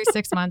 Every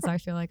 6 months, I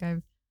feel like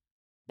I've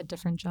a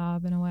different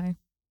job in a way.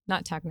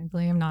 Not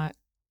technically. I'm not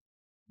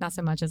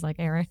so much as like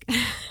Eric.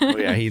 Oh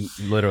yeah. He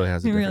literally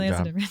has a he different really job.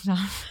 has a different job.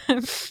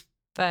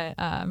 But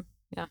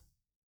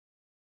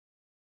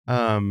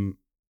yeah.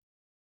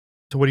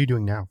 So what are you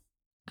doing now?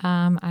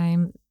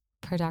 I'm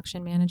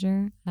production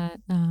manager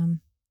at on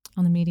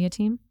the media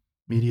team.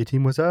 Media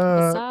team, what's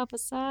up?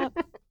 What's up?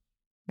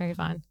 Very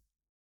fun.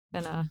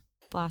 Been a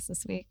blast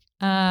this week.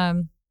 Yeah,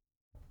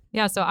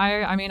 so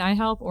I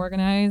help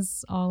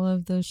organize all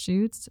of the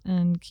shoots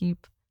and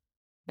keep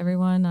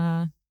everyone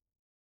on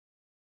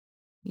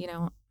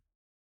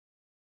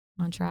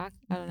track.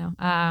 I don't know.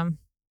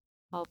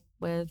 Help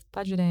with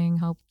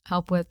budgeting,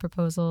 help with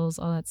proposals,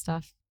 all that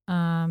stuff.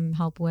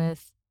 Help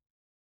with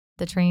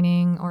the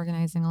training,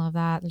 organizing all of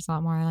that. There's a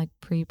lot more like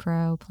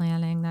pre-pro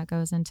planning that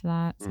goes into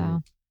that.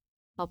 So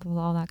help with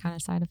all that kind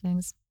of side of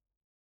things.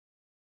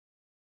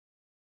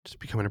 Just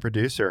becoming a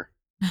producer.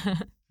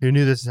 Who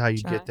knew this is how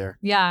you'd get there?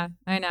 Yeah,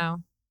 I know.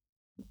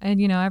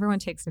 And everyone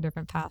takes their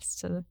different paths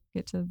to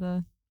get to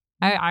the.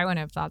 I wouldn't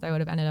have thought that I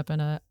would have ended up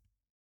in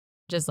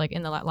just like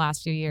in the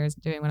last few years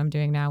doing what I'm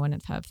doing now.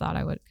 Wouldn't have thought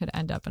I could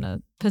end up in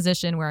a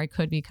position where I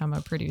could become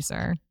a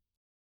producer.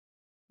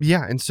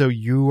 Yeah, and so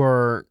you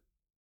are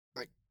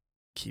like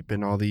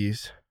keeping all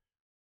these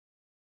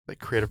like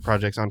creative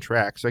projects on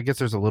track. So I guess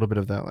there's a little bit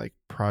of that like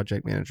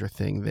project manager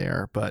thing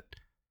there, but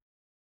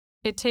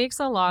it takes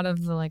a lot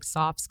of the like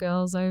soft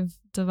skills I've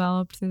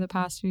developed through the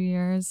past few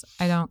years.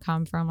 I don't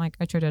come from like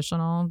a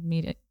traditional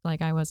media,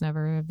 like I was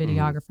never a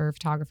videographer,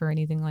 photographer,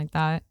 anything like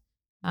that.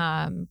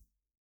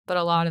 But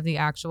a lot of the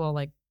actual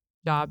like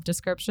job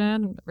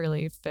description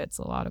really fits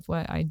a lot of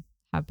what I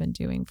have been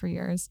doing for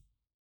years.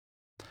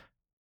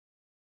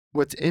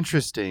 What's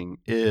interesting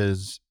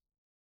is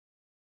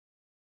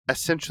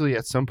essentially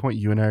at some point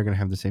you and I are going to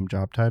have the same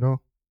job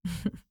title.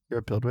 You're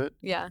at Buildwitt.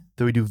 Yeah.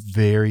 Though we do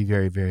very,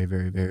 very, very,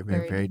 very, very,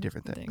 very, very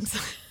different things.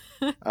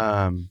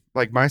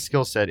 Like my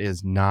skill set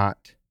is I'm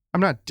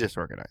not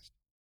disorganized,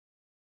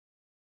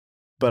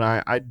 but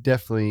I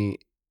definitely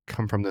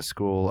come from the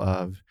school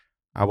of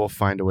I will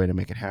find a way to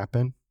make it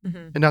happen.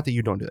 And not that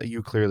you don't do that.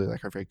 You clearly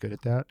like are very good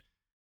at that.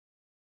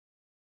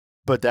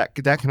 But that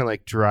kind of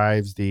like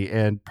drives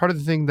and part of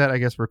the thing that I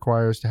guess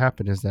requires to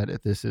happen is that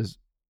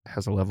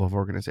has a level of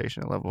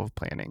organization, a level of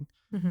planning.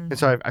 And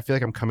so I feel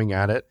like I'm coming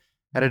at it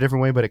at a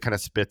different way, but it kind of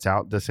spits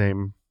out the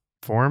same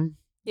form.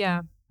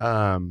 Yeah.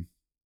 Yeah.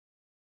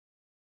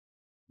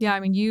 I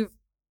mean, you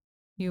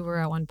were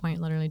at one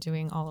point literally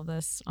doing all of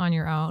this on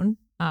your own.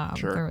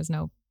 Sure. There was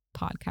no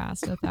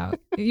podcast without,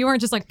 you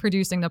weren't just like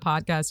producing the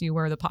podcast. You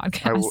were the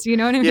podcast. You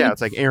know what I mean? Yeah.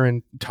 It's like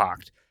Aaron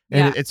talked.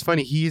 And it's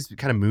funny. He's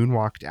kind of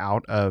moonwalked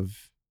out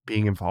of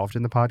being involved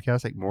in the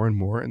podcast, like more and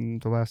more in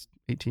the last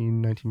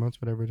 18, 19 months,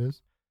 whatever it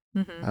is.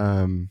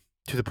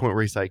 To the point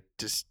where he's like,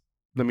 just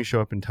let me show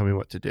up and tell me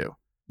what to do.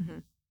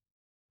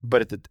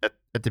 But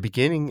at the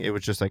beginning, it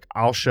was just like,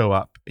 I'll show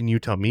up and you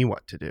tell me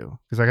what to do.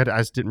 Because I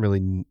just didn't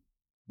really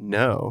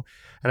know.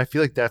 And I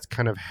feel like that's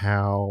kind of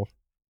how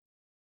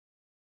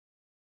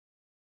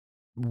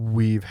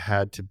we've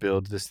had to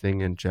build this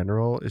thing in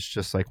general. It's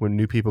just like when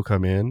new people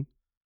come in,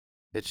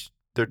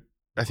 they're,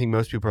 I think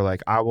most people are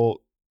like,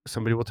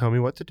 somebody will tell me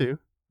what to do,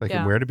 like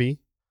and Yeah. where to be,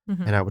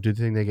 Mm-hmm. and I will do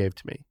the thing they gave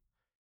to me.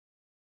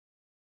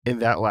 And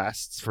that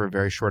lasts for a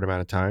very short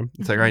amount of time.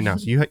 It's like, all right, now,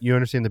 so you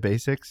understand the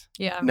basics.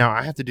 Yeah. Now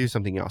I have to do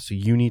something else. So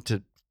you need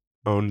to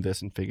own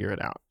this and figure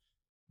it out.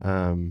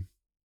 Um,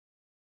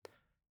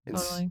 and,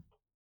 Totally.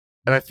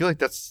 and I feel like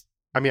that's,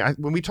 I mean,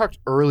 when we talked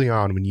early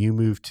on, when you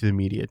moved to the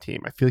media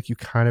team, I feel like you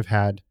kind of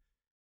had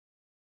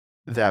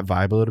that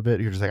vibe a little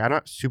bit. You're just like, I'm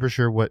not super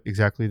sure what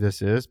exactly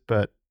this is,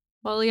 but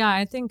Well, yeah,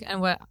 I think, and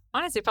what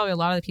honestly, probably a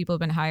lot of the people have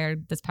been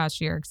hired this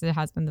past year because it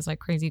has been this like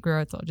crazy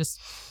growth. Or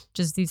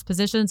just these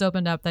positions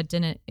opened up that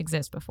didn't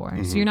exist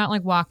before. So you're not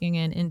like walking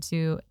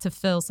into to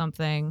fill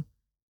something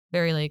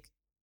very like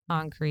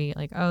concrete,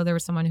 like, oh, there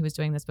was someone who was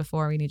doing this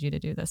before. We need you to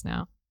do this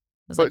now.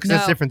 I was but like, because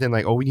that's no, different than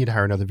like, oh, we need to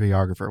hire another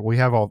videographer. We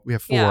have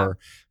yeah. 4,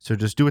 so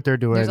just do what they're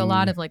doing. There's a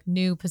lot of like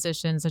new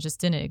positions that just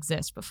didn't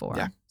exist before.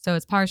 Yeah. So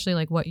it's partially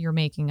like what you're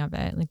making of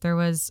it. Like there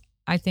was,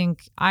 I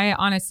think, I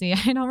honestly,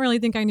 I don't really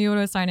think I knew what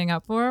I was signing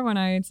up for when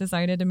I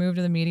decided to move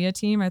to the media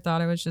team. I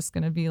thought it was just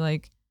going to be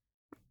like,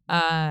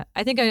 I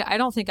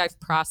don't think I've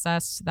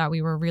processed that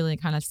we were really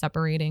kind of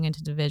separating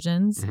into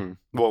divisions. Mm-hmm.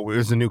 Well, it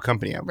was a new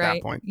company at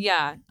that point.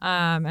 Yeah.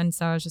 And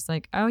so I was just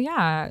like, oh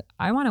yeah,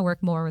 I want to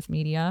work more with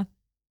media.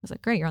 I was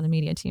like, great, you're on the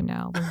media team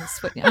now.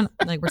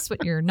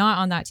 You're not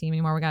on that team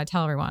anymore. We got to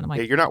tell everyone. I'm like,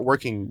 yeah, you're not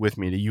working with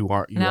me. You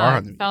are on the I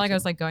media felt like team. I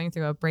was like going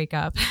through a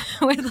breakup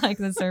with like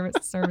the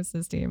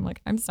services team.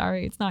 Like, I'm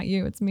sorry, it's not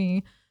you, it's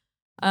me.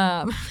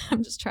 I'm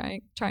just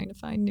trying to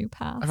find new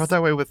paths. I felt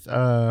that way with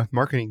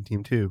marketing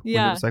team too.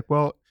 Yeah. When it was like,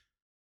 well,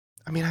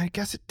 I mean, I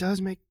guess it does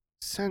make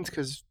sense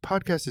because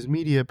podcast is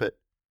media, but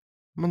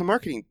I'm on the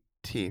marketing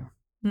team,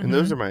 and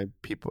those are my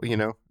people.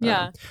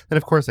 Yeah. And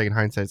of course, like in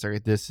hindsight, it's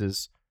like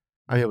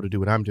I'm able to do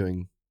what I'm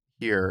doing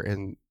here,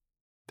 and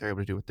they're able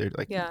to do what they're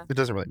like. Yeah. It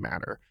doesn't really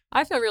matter.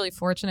 I feel really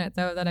fortunate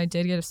though that I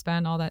did get to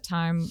spend all that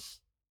time.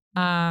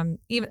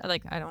 Even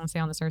like I don't want to say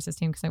on the services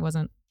team because I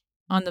wasn't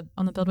on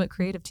the Buildwitt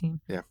creative team.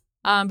 Yeah.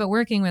 But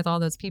working with all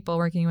those people,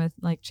 working with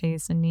like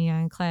Chase and Nia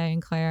and Clay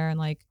and Claire, and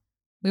like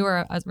we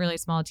were a really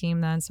small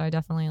team then, so I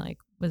definitely like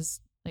was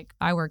like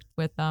I worked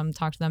with them,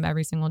 talked to them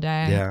every single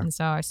day, and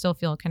so I still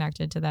feel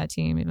connected to that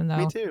team, even though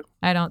Me too.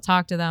 I don't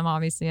talk to them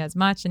obviously as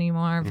much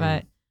anymore.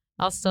 But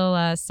I'll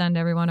still send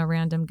everyone a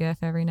random GIF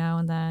every now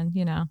and then.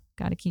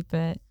 Got to keep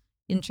it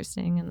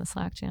interesting in the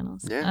Slack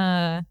channels.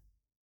 Yeah.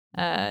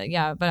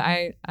 But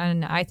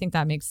I think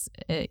that makes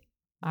it.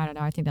 I don't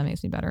know. I think that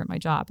makes me better at my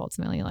job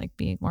ultimately, like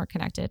being more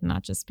connected and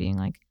not just being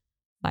like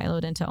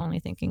siloed into only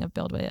thinking of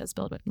Buildwitt as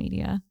Buildwitt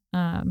Media.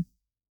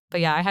 But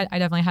yeah,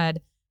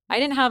 I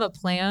didn't have a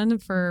plan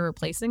for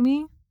replacing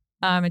me.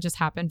 It just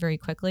happened very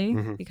quickly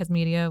because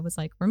media was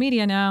like, we're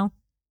media now.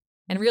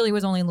 And really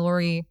was only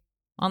Lori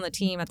on the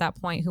team at that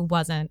point who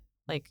wasn't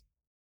like,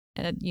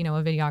 a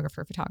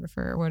videographer,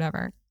 photographer or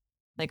whatever.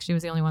 Like she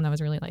was the only one that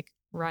was really like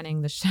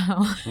running the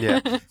show.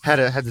 Yeah. Had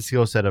the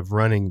skill set of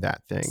running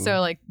that thing.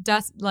 So like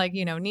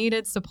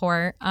needed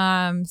support.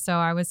 So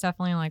I was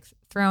definitely like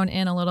thrown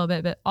in a little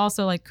bit, but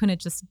also like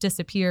couldn't just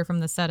disappear from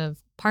the set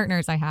of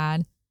partners I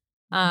had.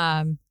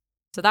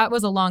 So that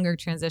was a longer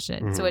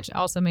transition. So which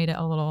also made it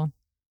a little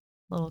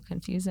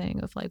confusing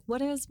of like,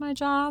 what is my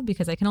job?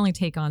 Because I can only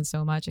take on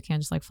so much. I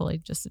can't just like fully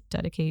just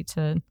dedicate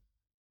to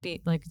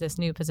be like this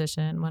new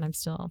position when I'm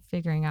still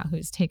figuring out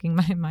who's taking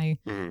my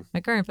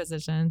current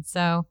position.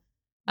 So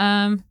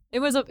it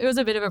was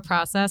a bit of a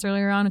process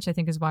earlier on, which I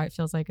think is why it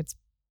feels like it's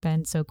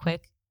been so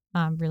quick.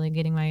 Really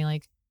getting my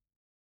like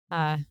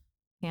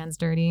hands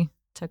dirty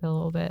took a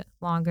little bit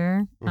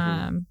longer.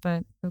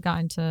 But we've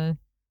gotten to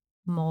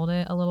mold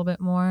it a little bit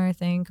more, I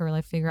think, or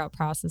like figure out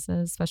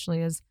processes,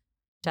 especially as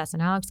Jess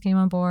and Alex came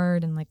on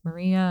board and like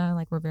Maria,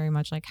 like we're very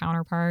much like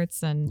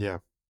counterparts, and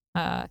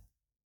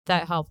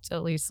that helped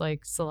at least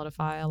like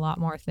solidify a lot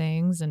more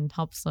things and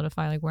help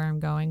solidify like where I'm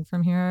going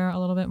from here a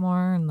little bit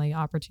more and like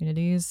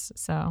opportunities.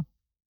 So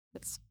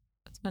it's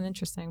been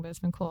interesting, but it's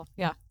been cool.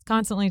 Yeah, it's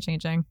constantly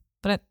changing,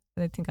 but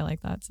I think I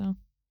like that. So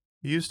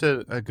you used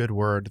a good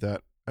word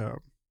that I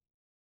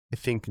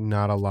think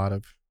not a lot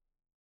of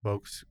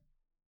folks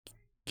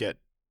get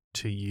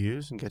to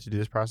use and get to do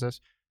this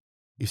process.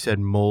 You said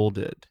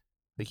molded.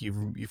 Like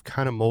you've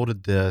kind of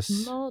molded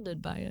this.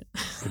 Molded by it.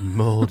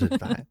 Molded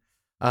by it.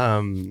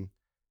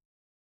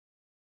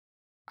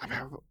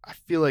 I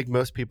feel like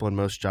most people in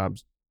most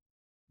jobs,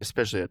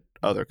 especially at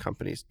other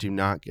companies, do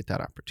not get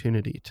that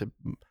opportunity to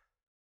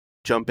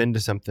jump into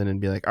something and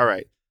be like, all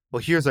right,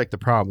 well, here's like the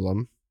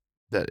problem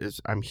that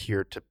is I'm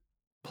here to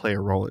play a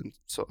role in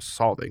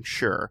solving,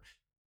 sure.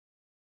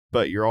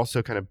 But you're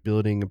also kind of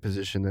building a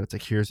position that it's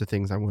like, here's the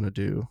things I want to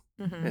do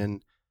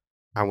and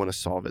I want to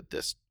solve it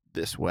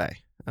this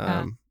way.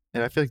 And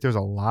I feel like there's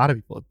a lot of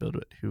people at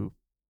Buildwitt who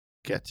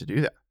get to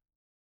do that.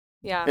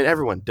 Yeah. And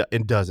everyone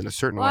it does in a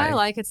certain Well, I way.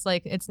 like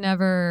it's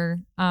never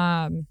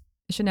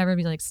it should never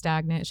be like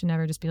stagnant. It should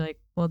never just be like,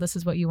 well, this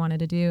is what you wanted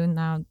to do and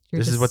now you're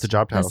This is what the just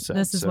job title said.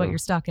 this is what So you're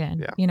stuck in.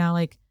 yeah. You know,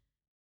 like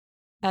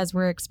as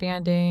we're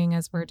expanding,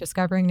 as we're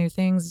discovering new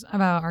things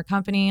about our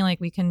company, like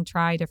we can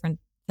try different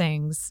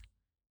things.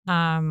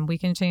 We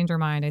can change our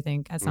mind, I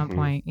think, at some Mm-hmm.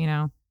 point, you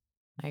know.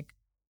 Like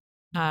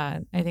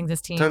I think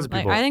this Tons team, of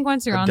like people I think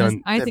once you're have on this,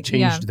 done I have think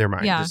yeah, changed their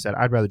mind. yeah. Just said,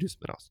 I'd rather do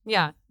something else.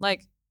 Yeah,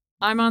 like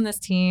I'm on this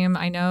team.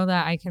 I know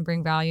that I can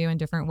bring value in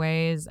different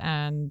ways,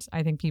 and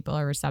I think people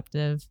are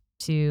receptive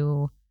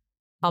to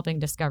helping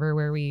discover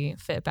where we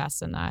fit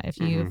best in that. If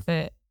you Mm-hmm.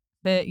 fit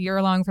you're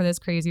along for this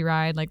crazy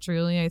ride, like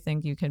truly, I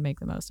think you can make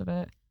the most of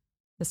it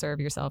to serve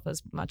yourself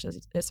as much as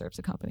it serves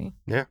the company.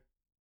 Yeah.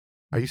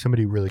 Are you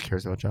somebody who really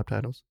cares about job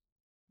titles?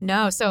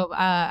 No, so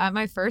at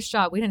my first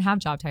job, we didn't have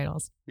job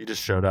titles. You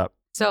just showed up.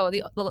 So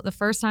the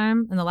first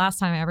time and the last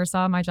time I ever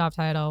saw my job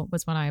title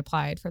was when I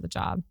applied for the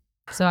job.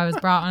 So I was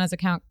brought on as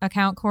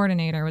account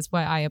coordinator was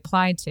what I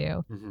applied to.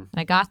 Mm-hmm. And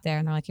I got there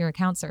and they're like, "Your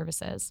account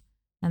services."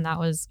 And that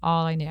was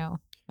all I knew.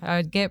 I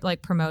would get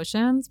like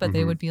promotions, but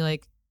they would be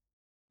like,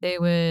 they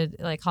would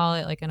like call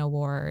it like an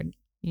award.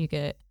 You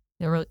get,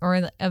 or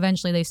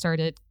eventually they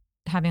started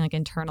having like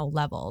internal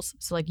levels.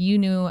 So like you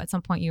knew at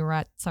some point you were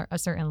at a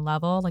certain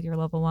level, like you're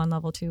level 1,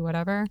 level 2,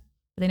 whatever,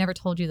 but they never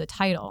told you the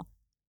title.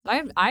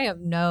 I have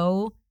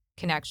no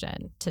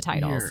connection to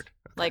titles. Weird.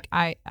 Okay. Like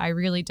I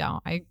really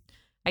don't. I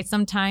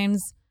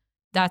sometimes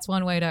that's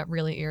one way to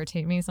really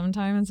irritate me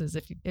sometimes is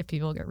if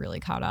people get really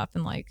caught up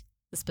in like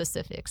the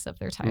specifics of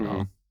their title.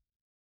 Mm-hmm.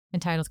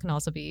 And titles can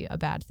also be a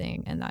bad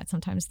thing in that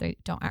sometimes they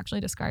don't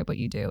actually describe what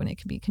you do and it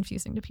can be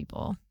confusing to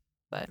people.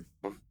 But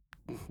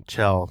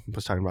Chell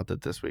was talking about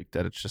that this week,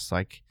 that it's just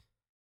like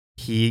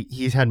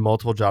he's had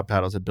multiple job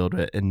titles at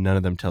Buildwitt and none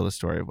of them tell the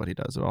story of what he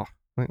does at all.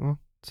 Like, well,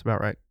 it's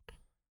about right.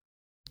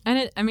 and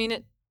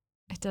it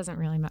doesn't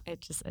really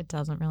it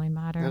doesn't really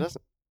matter. It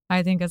doesn't.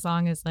 I think as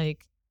long as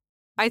like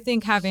I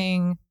think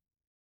having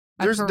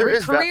a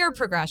career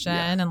progression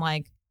and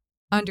like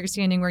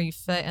understanding where you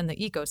fit in the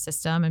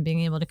ecosystem and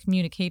being able to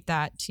communicate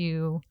that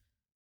to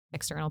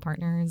external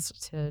partners,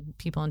 to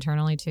people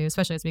internally too,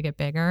 especially as we get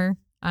bigger.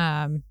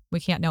 We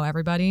can't know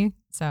everybody.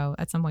 So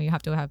at some point you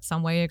have to have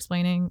some way of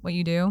explaining what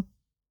you do.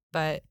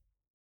 But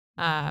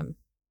and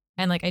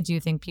like I do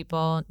think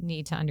people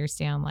need to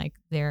understand like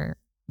their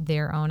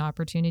own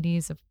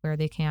opportunities of where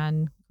they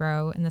can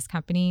grow in this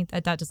company.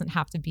 That doesn't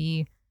have to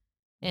be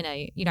in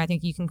a, you know, I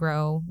think you can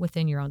grow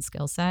within your own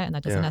skill set and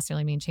that doesn't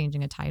necessarily mean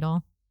changing a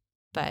title.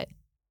 But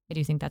I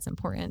do think that's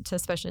important to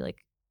especially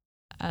like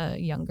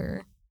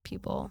younger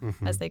people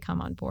as they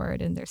come on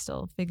board and they're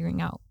still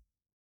figuring out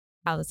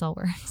how this all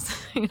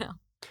works, you know.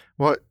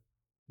 Well,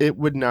 it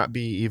would not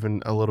be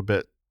even a little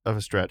bit of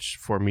a stretch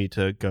for me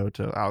to go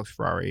to Alex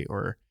Ferrari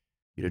or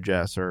you to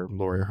Jess or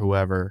Lori or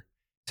whoever,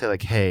 say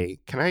like, hey,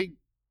 can I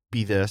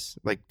be this?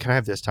 Like, can I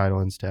have this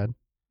title instead?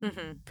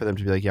 Mm-hmm. For them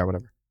to be like, yeah,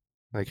 whatever.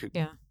 Like,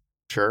 yeah,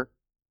 sure.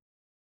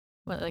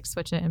 What, like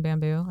switch it in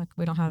Bamboo? Like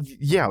we don't have.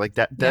 Yeah, like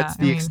that. That's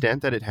the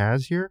extent that it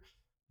has here.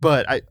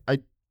 But I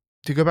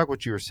to go back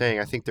what you were saying,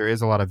 I think there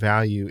is a lot of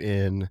value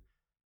in,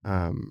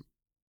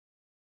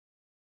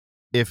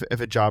 if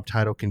a job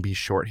title can be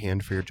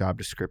shorthand for your job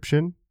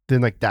description,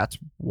 then like that's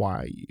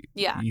why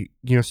you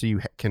know, so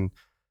you can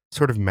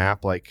sort of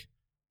map like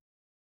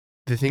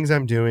the things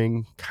I'm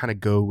doing kind of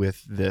go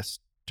with this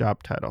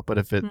job title. But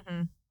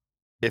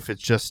if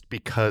it's just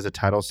because a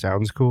title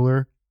sounds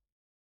cooler,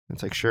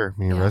 it's like, sure, I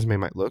mean, your resume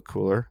might look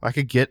cooler. I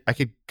could make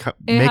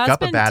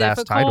up a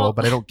badass title,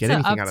 but I don't get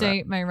anything out of that.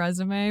 Update my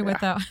resume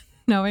without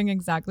knowing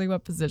exactly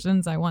what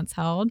positions I once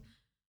held.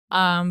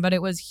 But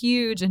it was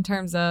huge in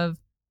terms of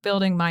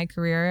building my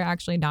career,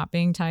 actually not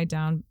being tied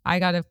down. I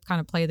got to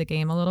kind of play the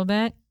game a little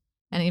bit.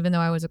 And even though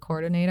I was a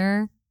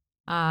coordinator,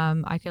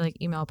 I could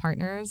like email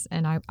partners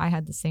and I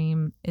had the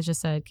same, it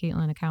just said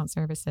Caitlin Account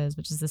Services,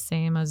 which is the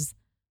same as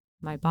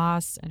my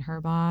boss and her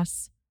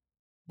boss.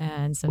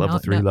 And so level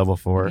 3, level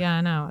 4. Yeah,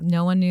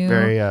 no one knew.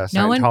 Very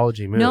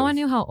Scientology move. No one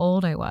knew how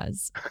old I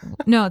was.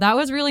 No, that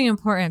was really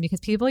important because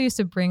people used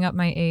to bring up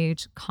my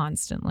age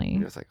constantly.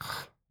 It was like,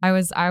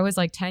 I was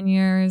like 10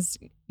 years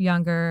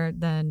younger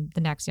than the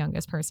next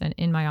youngest person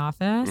in my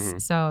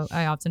office. So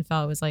I often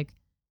felt it was like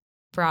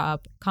brought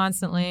up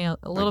constantly. A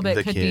little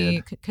bit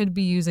could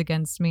be used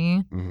against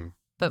me.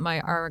 But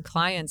our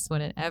clients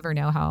wouldn't ever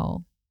know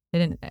how we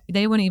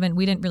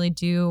didn't really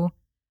do.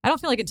 I don't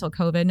feel like until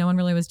COVID, no one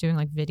really was doing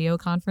like video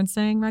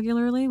conferencing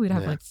regularly. We'd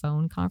have like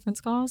phone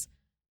conference calls.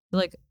 But,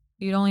 like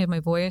you'd only have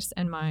my voice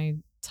and my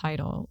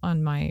title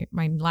on my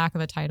lack of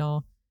a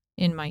title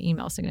in my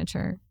email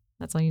signature.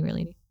 That's all you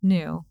really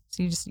knew.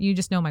 So you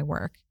just know my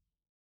work.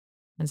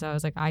 And so I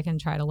was like, I can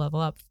try to level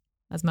up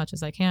as much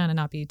as I can and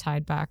not be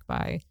tied back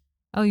by,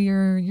 oh,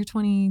 you're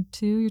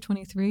 22, you're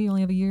 23, you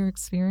only have a year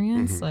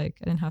experience. Like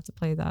I didn't have to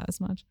play that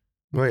as much.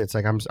 Well, it's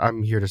like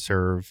I'm here to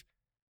serve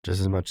just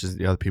as much as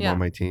the other people on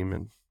my team,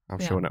 and I'm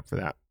showing up for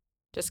that.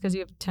 Just because you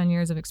have 10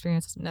 years of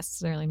experience doesn't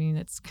necessarily mean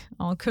it's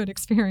all good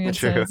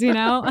experiences, True. you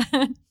know?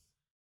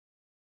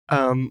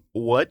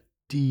 What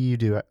do you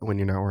do when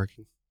you're not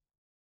working?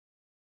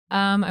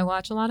 I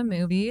watch a lot of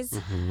movies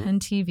Mm-hmm.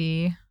 and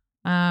TV,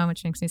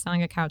 which makes me sound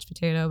like a couch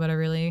potato, but I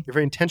really You're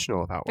very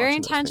intentional about very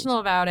watching those intentional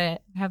things. about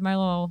it. I have my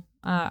little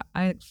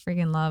I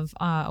freaking love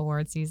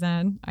award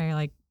season. I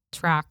like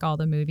track all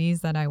the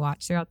movies that I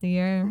watch throughout the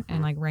year and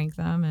Mm-hmm. like rank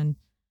them and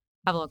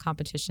have little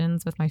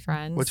competitions with my What's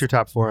friends. your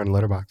top 4 on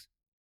Letterboxd?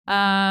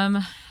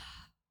 Um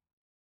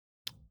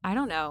I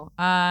don't know.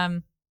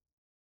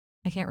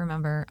 I can't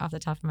remember off the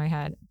top of my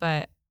head,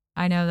 but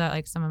I know that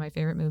like some of my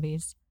favorite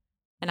movies,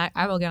 and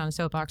I will get on a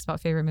soapbox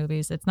about favorite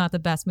movies. It's not the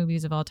best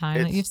movies of all time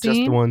that It's you've just the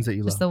seen, ones that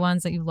you just love. the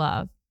ones that you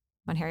love.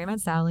 When Harry Met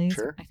Sally is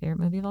Sure. my favorite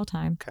movie of all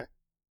time. Okay.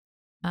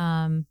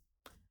 Um,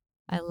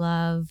 I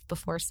love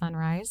Before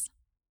Sunrise,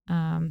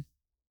 um,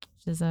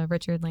 which is a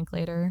Richard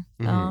Linklater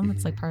Mm-hmm, film.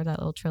 It's like mm-hmm. part of that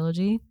little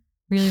trilogy.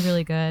 Really,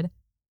 really good.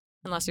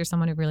 Unless you're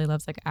someone who really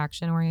loves like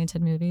action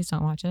oriented movies,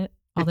 don't watch it.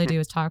 All they do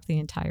is talk the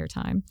entire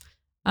time.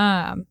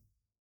 Um,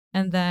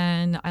 and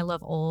then I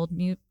love old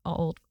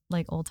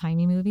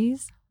timey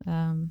movies.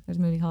 There's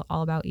a movie called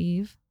All About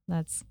Eve.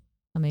 That's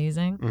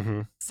amazing.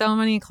 Mm-hmm. So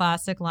many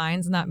classic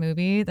lines in that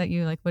movie that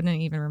you like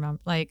wouldn't even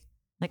remember. Like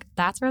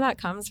that's where that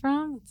comes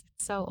from. It's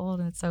so old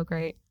and it's so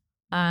great.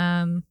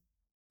 Um,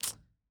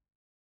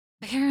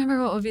 I can't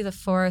remember what would be the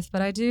fourth,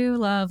 but I do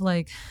love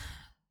like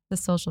The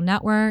Social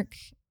Network,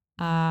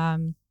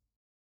 um,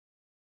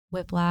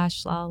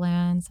 Whiplash, La La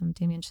Land, some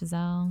Damien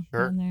Chazelle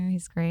Sure. in there.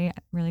 He's great.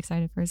 I'm really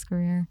excited for his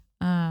career.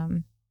 I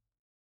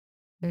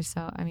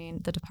mean,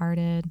 The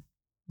Departed,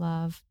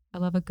 love. I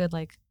love a good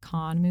like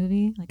con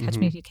movie, like Catch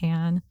Me Mm-hmm. If You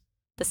Can,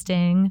 The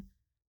Sting.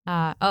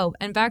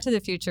 And Back to the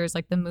Future is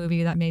like the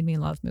movie that made me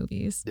love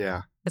movies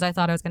Yeah. because I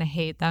thought I was gonna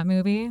hate that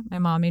movie. My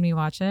mom made me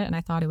watch it, and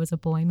I thought it was a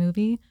boy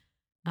movie.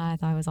 I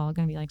thought it was all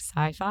gonna be like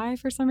sci-fi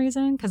for some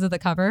reason because of the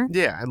cover.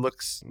 Yeah, it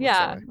looks that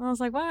Yeah, way. I was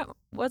like, what?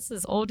 What's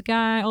this old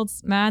guy,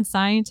 mad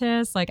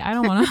scientist? Like, I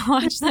don't want to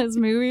watch this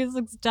movie. This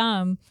looks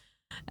dumb.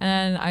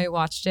 And I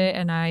watched it,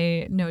 and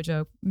I, no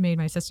joke, made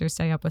my sister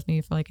stay up with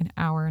me for like an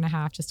hour and a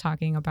half just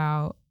talking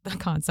about the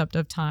concept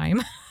of time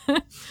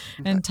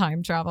and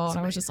time travel. That's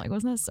And I was amazing. just like,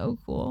 wasn't that so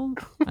cool?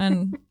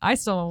 And I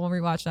still will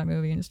rewatch that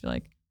movie and just be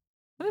like,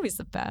 that movie's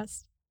the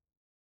best.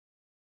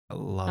 I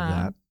love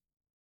that. Um,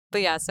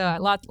 but yeah, so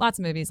lots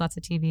of movies, lots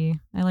of TV.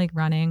 I like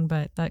running,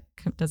 but that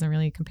doesn't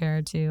really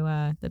compare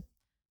to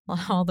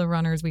all the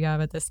runners we have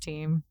at this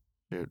team.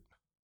 Dude.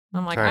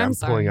 I'm like, Sorry, I'm I'm pulling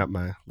sorry. up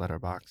my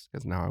Letterboxd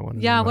because now I want to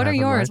know Yeah, what what I are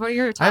have on mine. yours? What are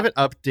your I top? haven't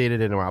updated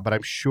it in a while, but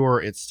I'm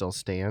sure it still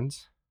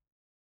stands.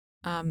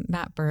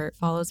 Matt Burt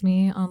follows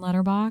me on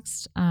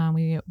Letterboxd.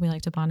 We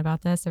like to bond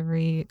about this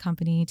every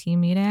company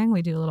team meeting.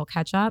 We do a little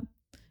catch up,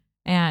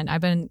 and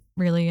I've been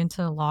really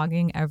into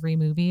logging every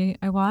movie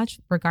I watch,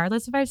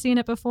 regardless if I've seen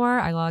it before.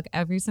 I log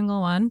every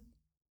single one,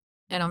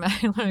 and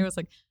I was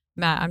like,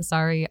 Matt, I'm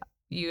sorry,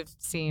 you've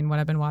seen what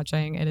I've been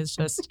watching. It is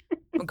just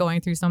I'm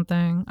going through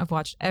something. I've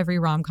watched every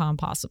rom com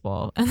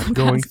possible. I'm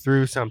going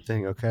through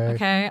something, okay?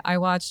 Okay,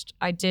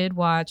 I did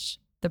watch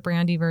the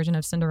Brandy version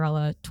of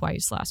Cinderella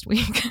twice last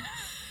week.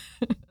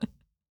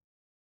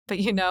 But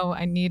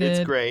I It's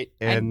needed great.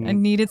 I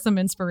And needed some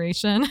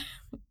inspiration.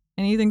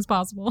 Anything's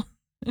possible.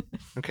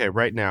 okay,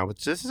 right now,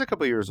 this is a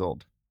couple years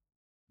old.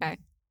 Okay.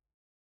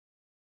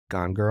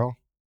 Gone Girl,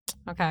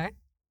 Okay.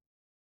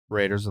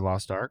 Raiders of the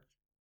Lost Ark,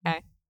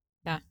 Okay.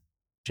 Yeah.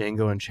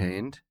 Django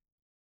Unchained,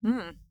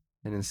 Mm.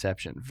 and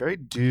Inception. Very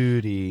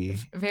duty.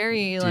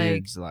 Very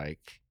Dudes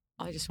like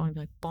I just want to be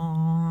like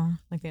bah,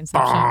 like the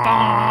Inception.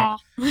 bah.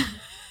 Bah.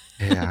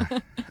 Yeah.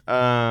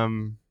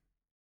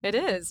 It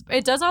is.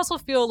 It does also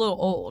feel a little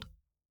old.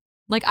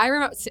 Like I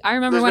remember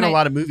There's when been a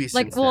lot of movies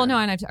like since well then. no,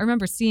 and I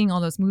remember seeing all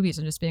those movies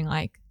and just being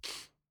like,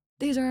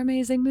 these are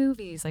amazing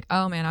movies. Like,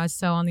 oh man, I was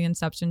so on the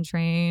Inception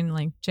train,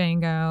 like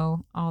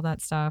Django, all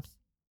that stuff.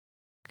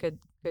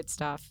 Good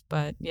stuff.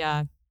 But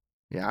yeah.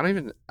 Yeah, I don't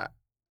even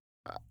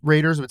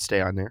Raiders would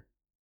stay on there.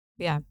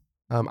 Yeah.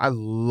 I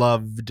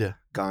loved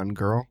Gone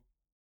Girl.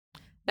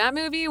 That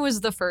movie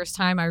was the first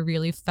time I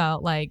really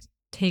felt like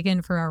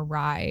taken for a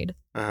ride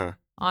Uh-huh.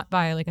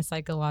 by like a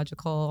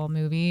psychological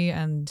movie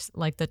and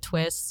like the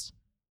twist.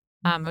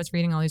 I was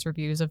reading all these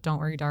reviews of Don't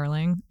Worry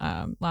Darling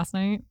last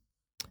night.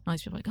 All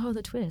these people were like, oh,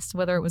 the twist,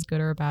 whether it was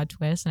good or a bad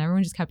twist. And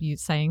everyone just kept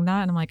saying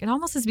that. And I'm like, it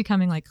almost is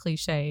becoming like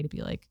cliche to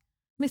be like,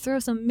 let me throw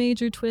some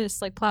major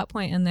twist, like plot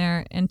point in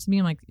there. And to me,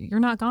 I'm like, you're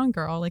not Gone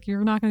Girl. Like,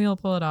 you're not going to be able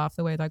to pull it off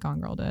the way that Gone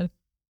Girl did.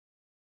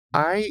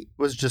 I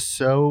was just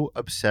so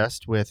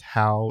obsessed with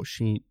how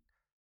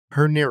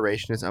her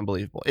narration is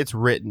unbelievable. It's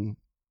written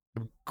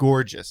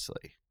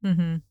gorgeously,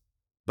 Mm-hmm.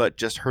 but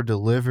just her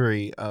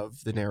delivery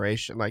of the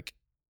narration, like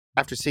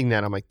after seeing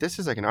that, I'm like, this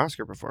is like an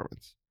Oscar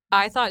performance.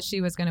 I thought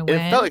she was going to win.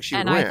 It felt like she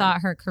would I win.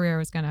 thought her career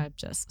was going to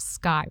just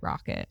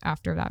skyrocket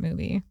after that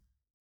movie.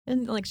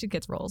 And like she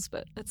gets roles,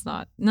 but it's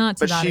not to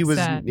But that she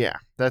extent. was, yeah,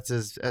 that's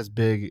as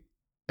big,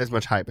 as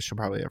much hype as she'll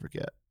probably ever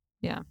get.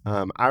 Yeah.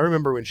 I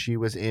remember when she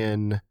was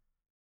in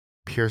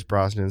Pierce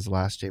Brosnan's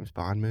last James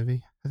Bond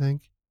movie, I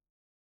think.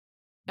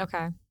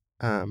 Okay.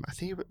 I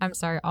think I'm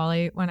sorry,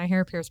 Ollie. When I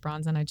hear Pierce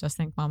Bronson, I just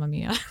think Mamma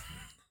Mia.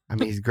 I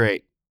mean, he's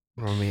great.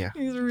 Mamma Mia.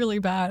 He's really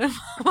bad.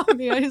 Mamma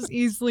Mia is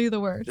easily the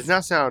worst. Does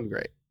not sound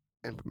great.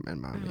 And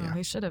Mamma Mia.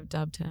 They should have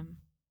dubbed him.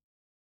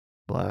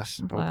 Bless.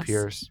 Oh, Bless.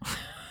 Pierce.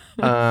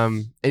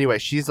 Anyway,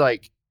 she's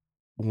like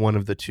one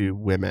of the two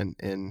women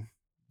in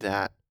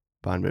that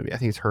Bond movie. I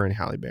think it's her and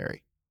Halle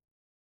Berry.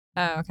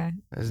 Oh, okay.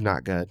 It's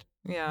not good.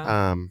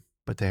 Yeah.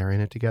 But they are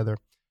in it together.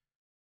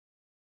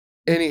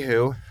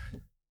 Anywho,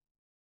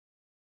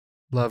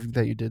 love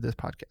that you did this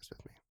podcast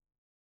with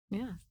me.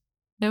 Yeah.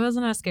 It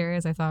wasn't as scary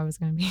as I thought it was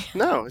going to be.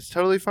 No, it's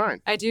totally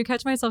fine. I do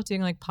catch myself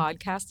doing like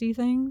podcasty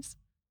things,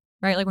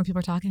 right? Like when people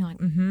are talking,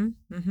 I'm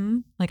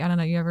like, Like, I don't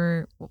know. You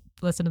ever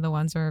listen to the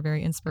ones that are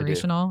very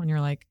inspirational and you're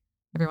like,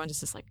 everyone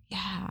just is like,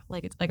 yeah.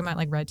 Like it's like I'm at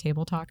like Red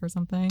Table Talk or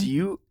something.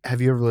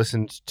 Have you ever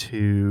listened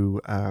to,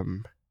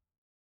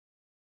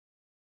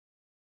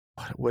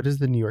 what is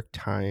the New York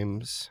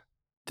Times,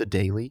 The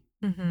Daily?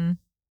 Mm-hmm.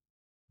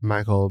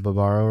 Michael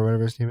Bavaro or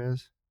whatever his name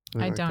is?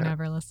 I don't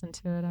ever listen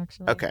to it,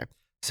 actually. Okay.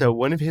 So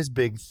one of his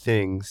big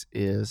things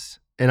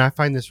is, and I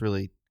find this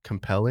really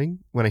compelling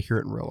when I hear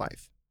it in real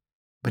life,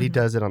 but he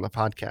does it on the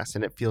podcast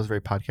and it feels very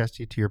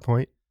podcasty to your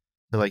point.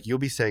 So like you'll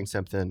be saying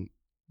something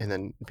and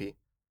then be,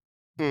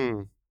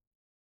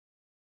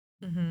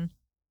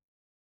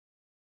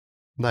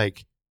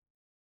 like,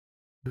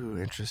 ooh,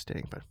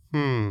 interesting, but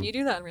You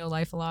do that in real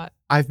life a lot.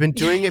 I've been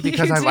doing it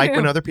because I like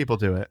when other people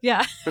do it.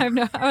 Yeah, I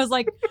was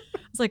like,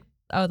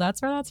 oh,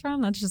 that's where that's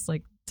from. That's just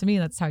like, to me,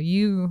 that's how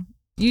you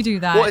do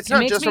that. Well, it's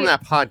not just from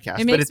that podcast.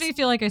 It makes me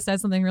feel like I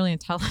said something really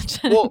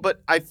intelligent. Well,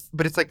 but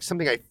it's like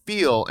something I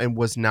feel and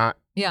was not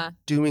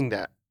doing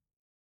that.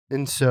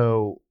 And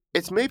so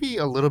it's maybe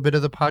a little bit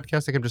of the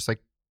podcast. Like I'm just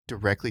like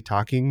directly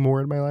talking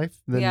more in my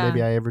life than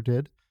maybe I ever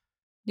did.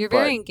 You're a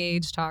very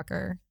engaged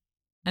talker.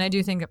 And I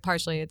do think that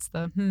partially it's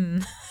the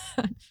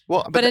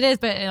Well, but it is,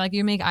 but like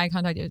you make eye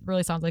contact, it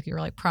really sounds like you were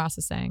like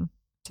processing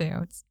too.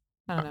 It's,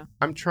 I don't know.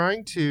 I'm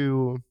trying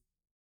to,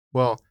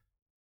 well,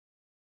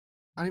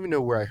 I don't even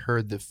know where I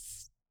heard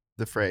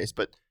the phrase,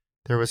 but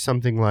there was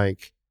something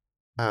like,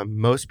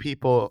 most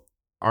people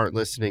aren't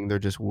listening. They're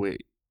just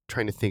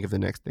trying to think of the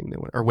next thing they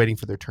want or waiting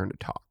for their turn to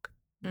talk.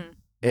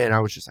 And I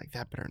was just like,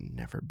 that better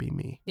never be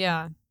me.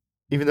 Yeah.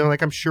 Even though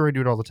like, I'm sure I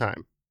do it all the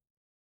time.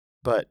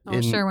 But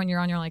I'm sure when you're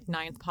on your like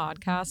 9th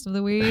podcast of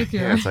the week,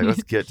 it's like,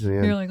 let's get to the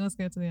end. You're like, let's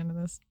get to the end of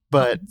this.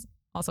 But it's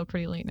also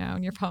pretty late now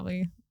and you're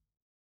probably.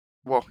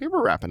 Well, we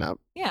were wrapping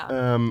up.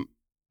 Yeah.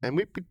 And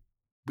we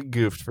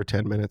goofed for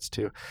 10 minutes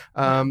too.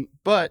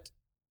 But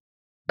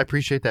I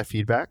appreciate that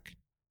feedback.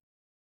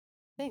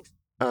 Thanks.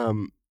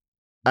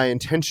 I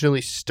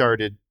intentionally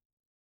started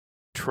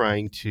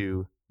trying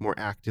to more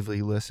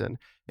actively listen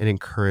and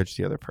encourage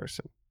the other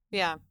person.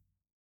 Yeah.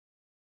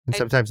 And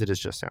sometimes it is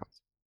just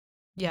sounds.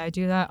 Yeah, I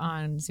do that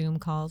on Zoom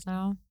calls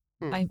now.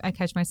 I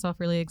catch myself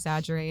really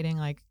exaggerating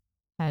like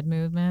head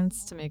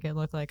movements to make it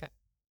look like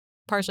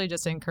partially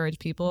just to encourage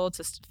people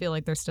to feel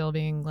like they're still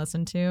being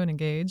listened to and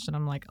engaged. And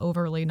I'm like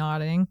overly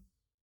nodding,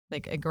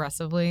 like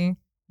aggressively,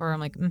 or I'm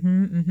like,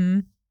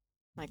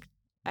 like,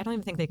 I don't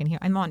even think they can hear.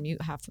 I'm on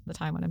mute half the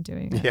time when I'm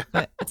doing it. Yeah.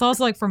 But it's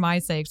also like for my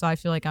sake. So I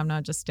feel like I'm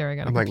not just staring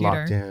at a computer. I'm like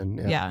locked in.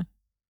 Yeah.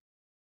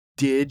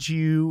 Did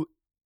you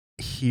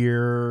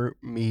hear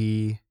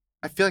me?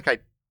 I feel like I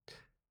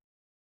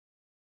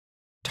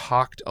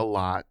talked a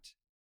lot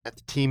at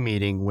the team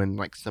meeting when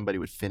like somebody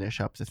would finish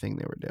up the thing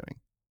they were doing.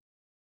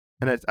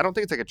 And I don't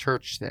think it's like a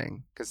church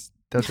thing because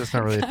that's just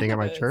not really a thing at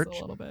my church.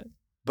 A little bit.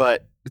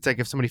 But it's like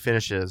if somebody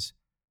finishes,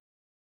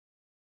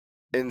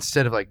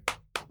 instead of like,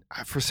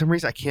 for some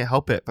reason I can't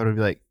help it, but it would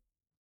be like,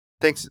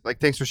 thanks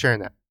for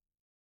sharing that.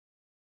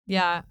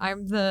 Yeah, I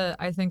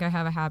think I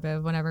have a habit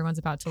of when everyone's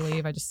about to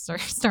leave, I just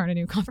start a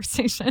new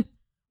conversation.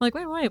 Like,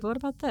 wait, what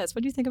about this?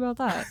 What do you think about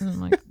that? And I'm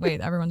like,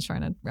 wait, everyone's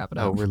trying to wrap it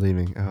up. Oh, we're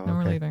leaving. Oh, no,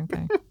 we're leaving.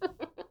 Okay.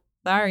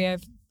 Sorry,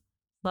 I've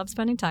loved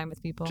spending time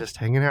with people. Just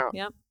hanging out.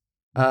 Yep.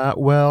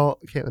 Well,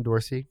 Caitlin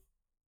Dorsey,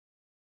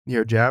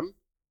 you're a gem.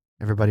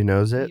 Everybody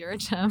knows it. You're a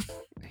gem.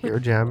 You're a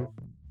gem.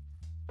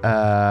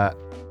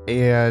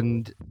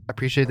 And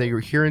appreciate that you were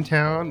here in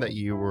town, that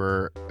you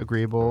were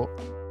agreeable,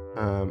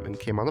 and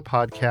came on the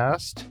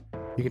podcast.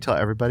 You can tell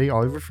everybody,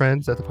 all of your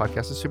friends, that the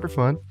podcast is super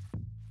fun.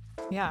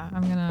 Yeah,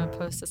 I'm going to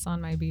post this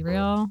on my Be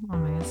Real,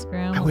 on my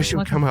Instagram. I wish it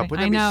would come up.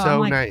 Wouldn't that be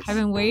so nice? I've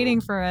been waiting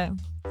for it.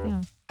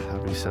 Yeah. That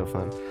would be so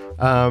fun.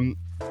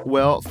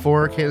 Well,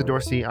 for Caitlin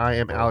Dorsey, I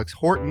am Alex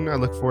Horton. I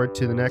look forward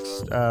to the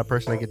next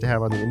person I get to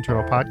have on the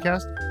internal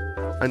podcast.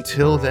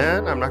 Until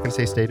then, I'm not going to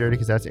say stay dirty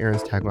because that's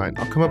Aaron's tagline.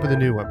 I'll come up with a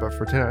new one, but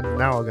for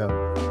now I'll go,